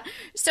like that.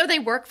 So they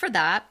work for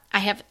that. I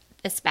have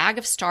this bag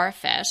of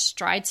starfish,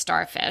 dried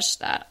starfish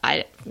that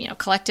I,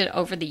 collected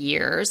over the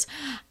years.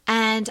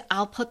 And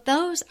I'll put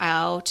those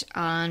out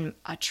on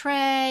a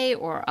tray,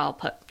 or I'll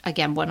put,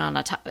 again, one on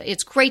a top.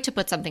 It's great to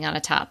put something on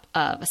a top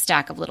of a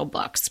stack of little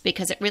books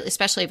because it really,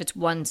 especially if it's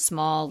one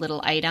small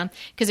little item,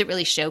 because it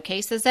really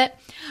showcases it.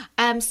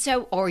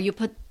 Or you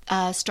put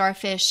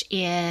starfish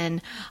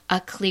in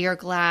a clear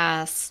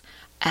glass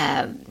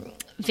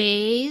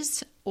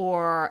vase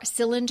or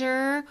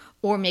cylinder,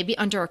 or maybe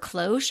under a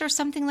cloche or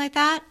something like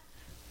that.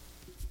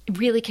 It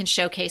really can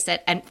showcase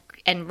it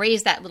and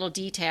raise that little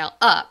detail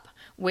up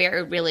where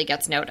it really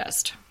gets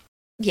noticed.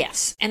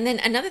 Yes. And then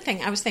another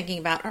thing I was thinking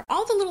about are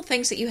all the little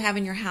things that you have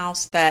in your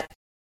house that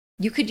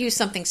you could use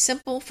something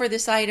simple for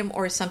this item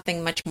or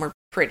something much more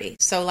pretty.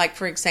 So like,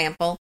 for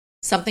example,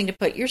 something to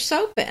put your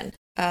soap in,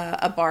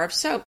 a bar of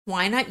soap.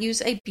 Why not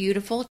use a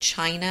beautiful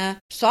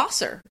china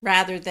saucer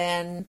rather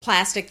than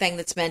plastic thing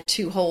that's meant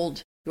to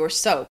hold your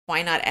soap?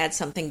 Why not add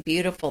something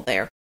beautiful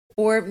there?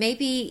 Or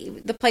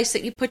maybe the place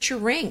that you put your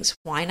rings.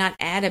 Why not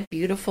add a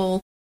beautiful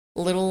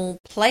little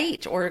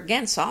plate or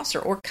again saucer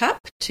or cup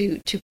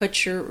to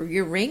put your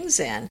rings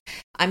in.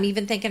 I'm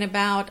even thinking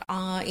about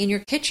in your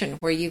kitchen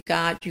where you've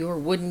got your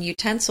wooden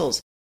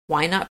utensils.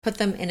 Why not put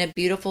them in a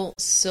beautiful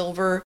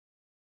silver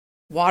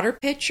water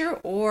pitcher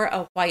or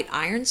a white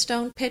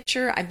ironstone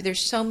pitcher? I mean, there's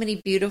so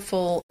many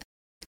beautiful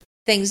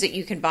things that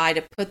you can buy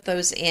to put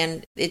those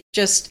in.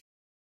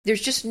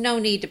 There's just no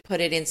need to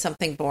put it in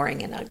something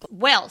boring and ugly.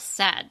 Well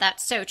said.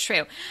 That's so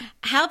true.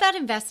 How about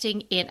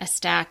investing in a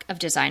stack of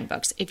design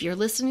books? If you're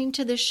listening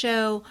to this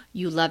show,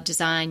 you love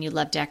design, you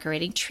love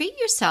decorating, treat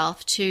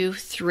yourself to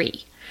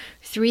three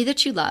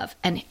that you love.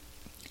 And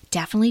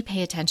definitely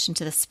pay attention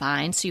to the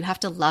spines. So you have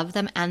to love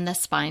them and the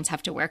spines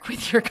have to work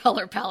with your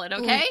color palette,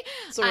 okay?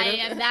 I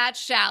am that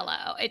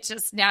shallow. It's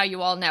just now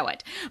you all know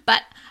it.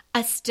 But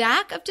a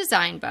stack of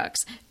design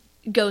books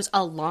goes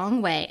a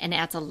long way and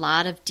adds a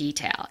lot of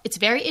detail. It's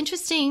very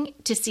interesting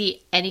to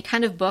see any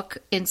kind of book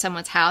in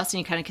someone's house and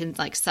you kind of can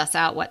like suss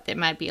out what it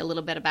might be a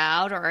little bit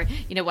about or,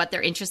 you know, what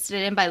they're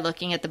interested in by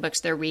looking at the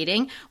books they're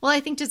reading. Well, I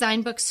think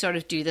design books sort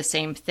of do the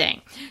same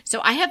thing.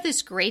 So I have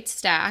this great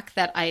stack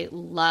that I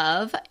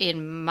love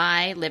in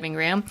my living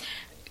room.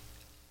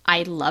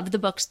 I love the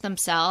books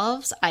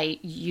themselves. I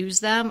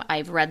use them.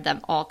 I've read them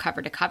all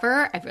cover to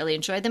cover. I've really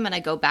enjoyed them and I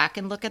go back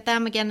and look at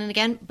them again and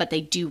again, but they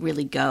do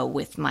really go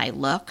with my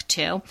look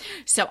too.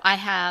 So I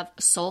have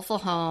Soulful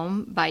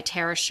Home by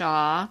Tara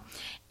Shaw,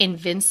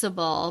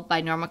 Invincible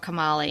by Norma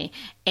Kamali,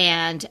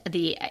 and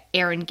the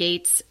Aaron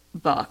Gates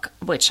book,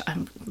 which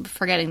I'm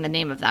forgetting the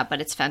name of that,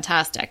 but it's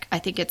fantastic. I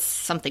think it's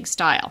something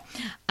style.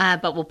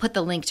 But we'll put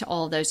the link to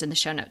all of those in the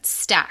show notes,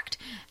 stacked.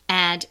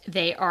 And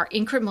they are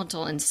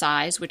incremental in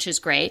size, which is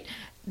great.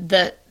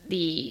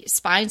 The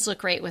spines look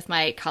great with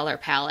my color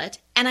palette,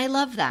 and I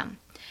love them.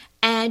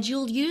 And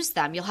you'll use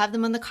them. You'll have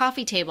them on the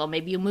coffee table.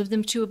 Maybe you'll move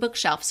them to a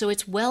bookshelf. So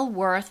it's well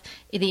worth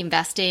the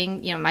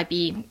investing. You know, it might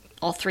be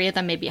all three of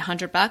them, maybe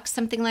 $100,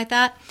 something like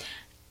that.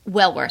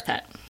 Well worth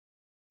it.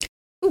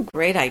 Ooh,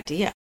 great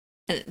idea.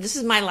 And this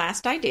is my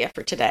last idea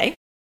for today.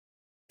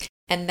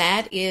 And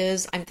that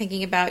is, I'm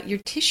thinking about your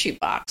tissue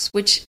box,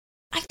 which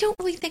I don't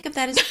really think of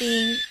that as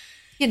being,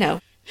 you know,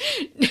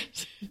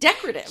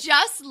 decorative.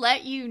 Just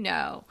let you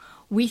know,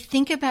 we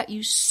think about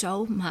you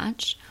so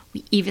much.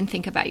 We even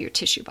think about your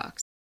tissue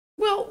box.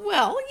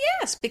 Well,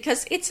 yes,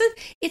 because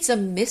it's a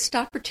missed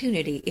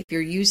opportunity if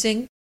you're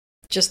using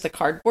just the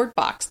cardboard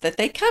box that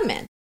they come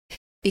in.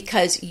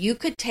 Because you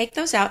could take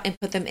those out and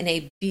put them in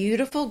a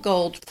beautiful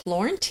gold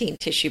Florentine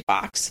tissue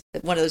box,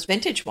 one of those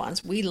vintage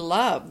ones. We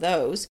love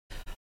those.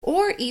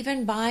 Or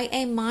even buy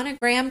a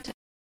monogrammed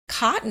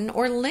cotton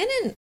or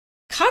linen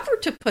cover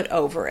to put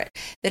over it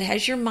that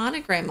has your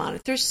monogram on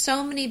it. There's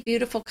so many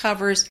beautiful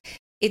covers.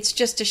 It's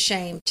just a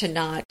shame to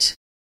not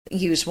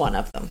use one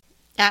of them.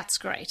 That's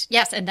great.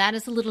 Yes, and that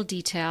is a little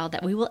detail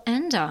that we will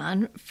end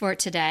on for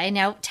today.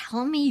 Now,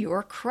 tell me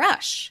your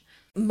crush.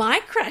 My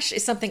crush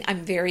is something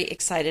I'm very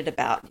excited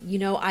about. You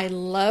know, I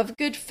love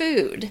good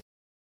food.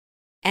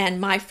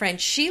 And my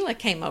friend Sheila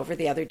came over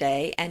the other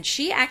day, and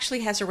she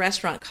actually has a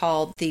restaurant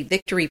called the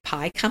Victory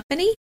Pie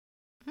Company.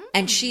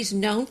 And she's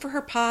known for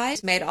her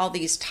pies, made all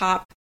these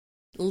top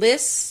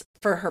lists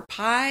for her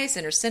pies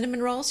and her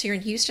cinnamon rolls here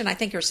in Houston. I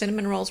think her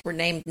cinnamon rolls were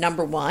named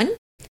 #1.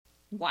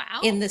 Wow.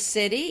 In the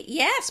city.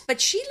 Yes,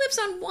 but she lives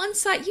on one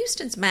side.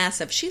 Houston's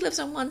massive. She lives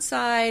on one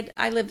side.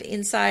 I live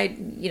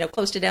inside, you know,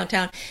 close to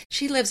downtown.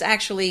 She lives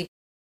actually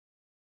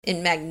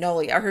in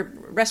Magnolia, or her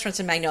restaurant's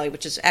in Magnolia,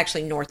 which is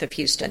actually north of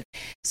Houston.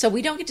 So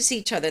we don't get to see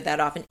each other that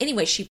often.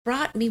 Anyway, she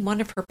brought me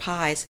one of her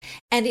pies,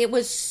 and it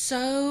was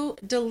so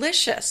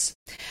delicious.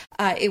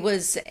 It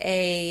was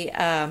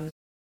a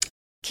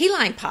key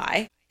lime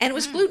pie, and it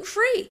was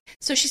gluten-free.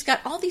 So she's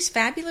got all these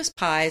fabulous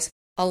pies,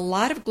 a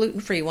lot of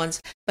gluten-free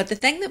ones. But the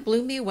thing that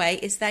blew me away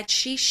is that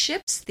she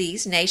ships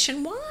these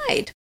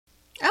nationwide.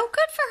 Oh,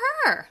 good for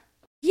her.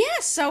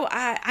 Yes, so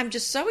I'm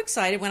just so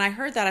excited. When I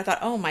heard that, I thought,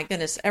 oh my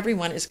goodness,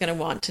 everyone is going to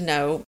want to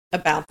know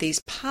about these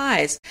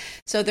pies.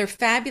 So they're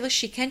fabulous.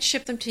 She can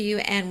ship them to you.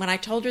 And when I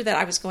told her that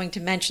I was going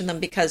to mention them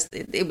because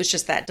it was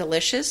just that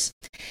delicious,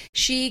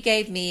 she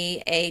gave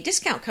me a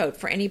discount code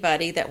for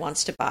anybody that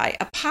wants to buy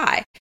a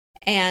pie.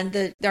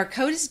 And our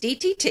code is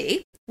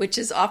DTT, which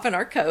is often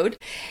our code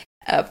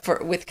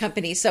with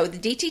companies. So the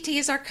DTT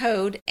is our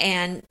code.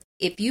 And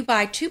if you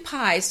buy 2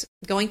 pies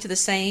going to the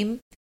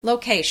same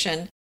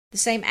location, the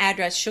same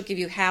address, she'll give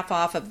you half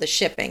off of the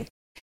shipping.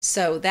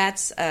 So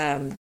that's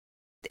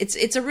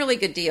it's a really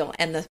good deal,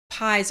 and the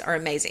pies are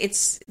amazing.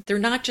 They're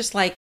not just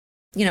like,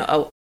 you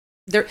know,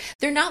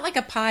 they're not like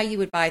a pie you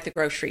would buy at the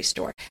grocery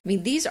store. I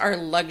mean, these are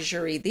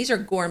luxury. These are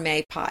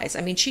gourmet pies.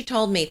 I mean, she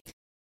told me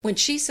when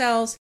she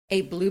sells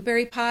a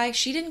blueberry pie,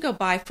 she didn't go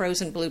buy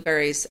frozen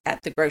blueberries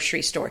at the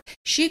grocery store.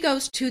 She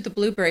goes to the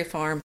blueberry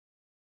farm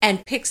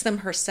and picks them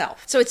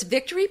herself. So it's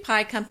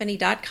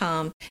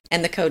victorypiecompany.com,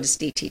 and the code is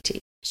DTT.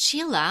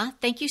 Sheila,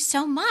 thank you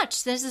so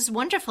much. This is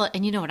wonderful.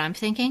 And you know what I'm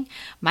thinking?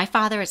 My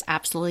father is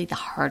absolutely the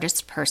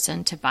hardest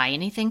person to buy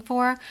anything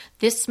for.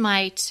 This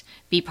might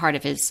be part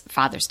of his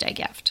Father's Day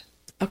gift.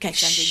 Okay.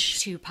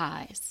 Sending 2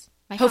 pies.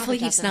 My Hopefully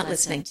father he's doesn't not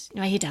listening.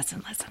 No, he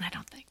doesn't listen, I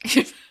don't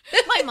think.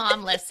 My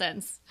mom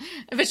listens,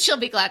 but she'll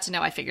be glad to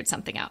know I figured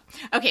something out.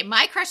 Okay,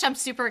 my crush I'm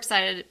super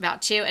excited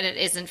about too, and it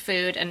isn't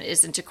food and it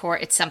isn't decor.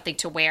 It's something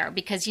to wear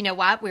because you know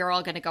what? We're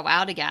all going to go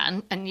out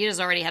again, and Nita's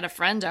already had a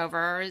friend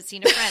over or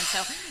seen a friend,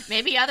 so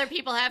maybe other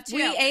people have too.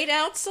 We ate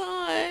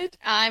outside.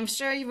 I'm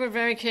sure you were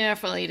very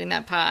careful eating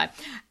that pie.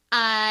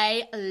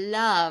 I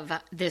love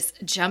this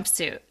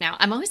jumpsuit. Now,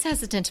 I'm always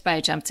hesitant to buy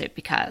a jumpsuit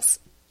because,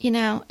 you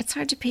know, it's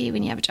hard to pee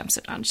when you have a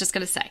jumpsuit on. I'm just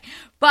going to say.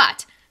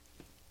 But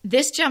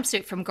this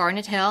jumpsuit from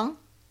Garnet Hill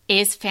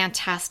is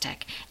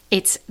fantastic.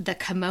 It's the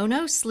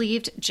kimono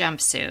sleeved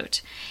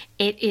jumpsuit.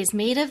 It is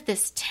made of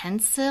this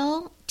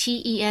Tencel,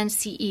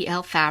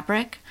 Tencel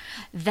fabric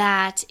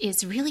that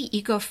is really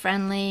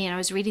eco-friendly. And I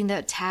was reading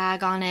the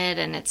tag on it,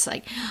 and it's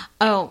like,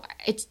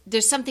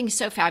 there's something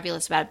so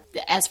fabulous about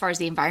it as far as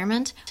the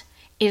environment.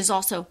 It is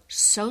also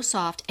so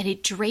soft, and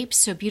it drapes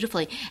so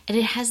beautifully, and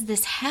it has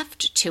this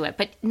heft to it,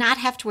 but not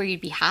heft where you'd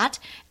be hot.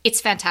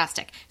 It's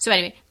fantastic. So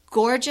anyway,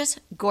 gorgeous,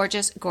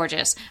 gorgeous,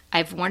 gorgeous.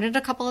 I've worn it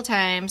a couple of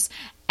times,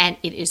 and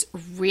it is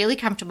really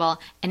comfortable,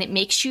 and it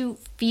makes you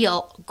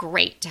feel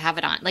great to have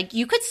it on. Like,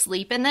 you could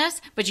sleep in this,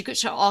 but you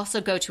could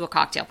also go to a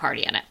cocktail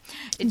party in it.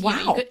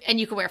 Wow.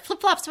 You could wear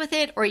flip-flops with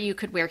it, or you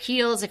could wear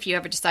heels if you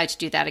ever decide to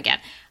do that again.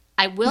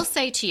 I will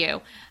say to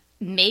you,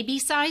 maybe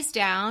size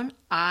down.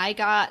 I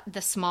got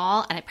the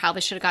small, and I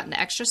probably should have gotten the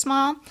extra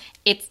small.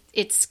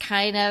 It's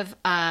kind of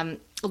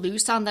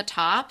loose on the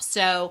top,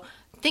 so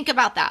think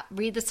about that.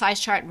 Read the size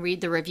chart and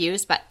read the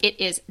reviews, but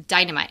it is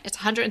dynamite. It's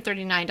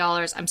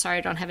 $139. I'm sorry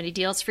I don't have any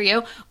deals for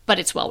you, but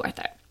it's well worth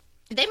it.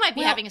 They might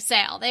be having a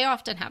sale. They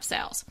often have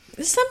sales.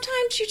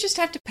 Sometimes you just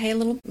have to pay a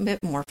little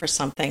bit more for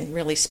something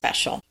really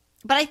special.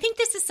 But I think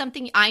this is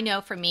something I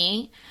know for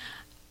me.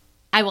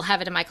 I will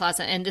have it in my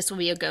closet, and this will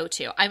be a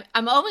go-to.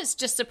 I'm almost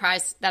just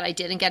surprised that I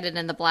didn't get it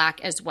in the black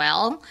as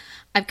well.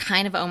 I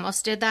kind of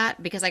almost did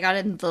that because I got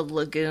it in the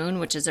Lagoon,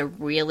 which is a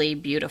really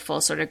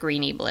beautiful sort of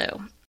greeny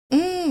blue.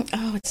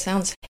 Oh, it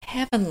sounds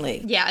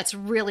heavenly. Yeah, it's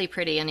really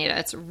pretty, Anita.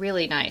 It's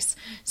really nice.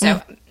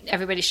 So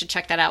everybody should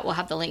check that out. We'll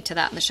have the link to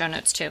that in the show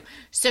notes too.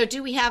 So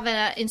do we have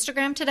an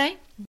Instagram today?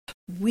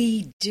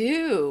 We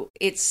do.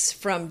 It's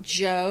from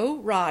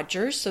Jo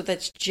Rogers. So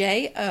that's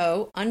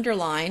JO_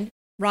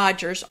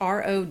 Rogers,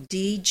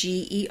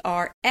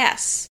 RODGERS.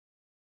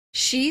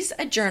 She's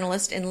a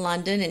journalist in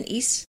London and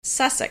East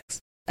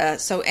Sussex.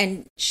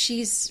 And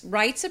she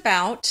writes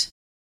about,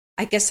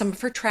 I guess, some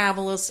of her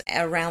travels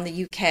around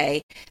the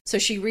UK. So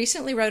she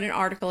recently wrote an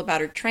article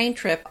about her train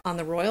trip on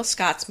the Royal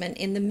Scotsman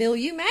in the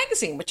Milieu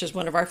magazine, which is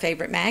one of our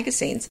favorite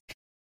magazines.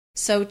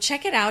 So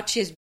check it out. She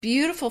has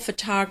beautiful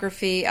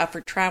photography of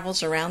her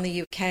travels around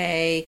the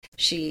UK.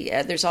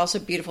 There's also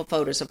beautiful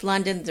photos of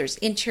London. There's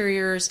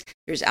interiors.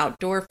 There's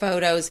outdoor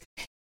photos.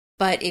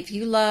 But if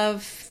you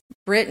love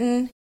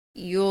Britain,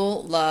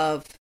 you'll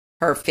love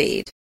her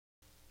feed.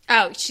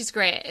 Oh, she's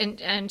great.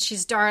 And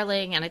she's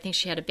darling. And I think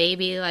she had a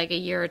baby like a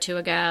year or two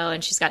ago.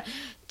 And she's got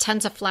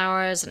tons of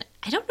flowers. And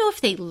I don't know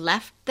if they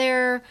left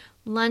their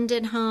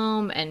London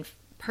home and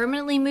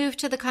permanently moved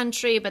to the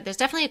country, but there's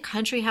definitely a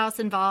country house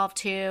involved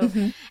too.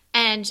 Mm-hmm.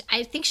 And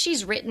I think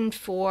she's written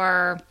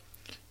for,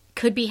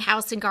 could be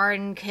House and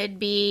Garden, could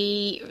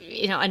be,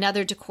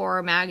 another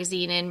decor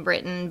magazine in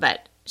Britain,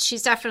 but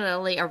she's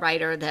definitely a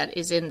writer that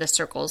is in the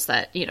circles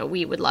that,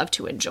 we would love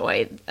to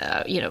enjoy,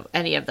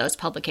 any of those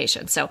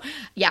publications. So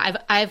yeah,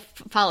 I've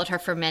followed her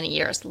for many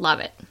years. Love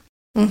it.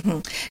 Mm-hmm.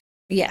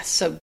 Yes.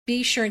 So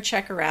be sure and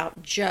check her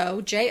out.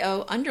 Jo,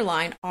 JO_RODGERS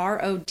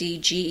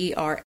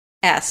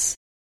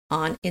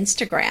on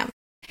Instagram.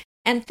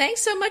 And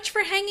thanks so much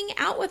for hanging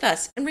out with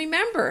us. And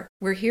remember,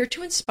 we're here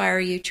to inspire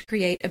you to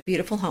create a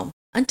beautiful home.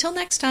 Until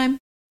next time.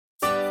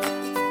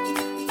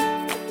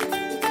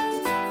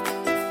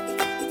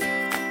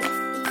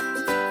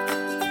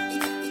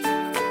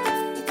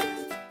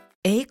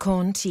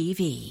 Acorn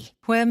TV,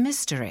 where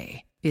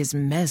mystery is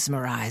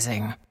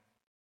mesmerizing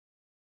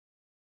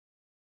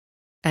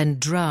and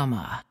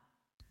drama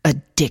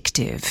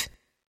addictive.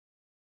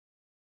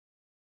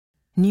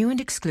 New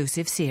and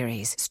exclusive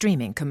series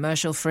streaming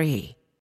commercial-free.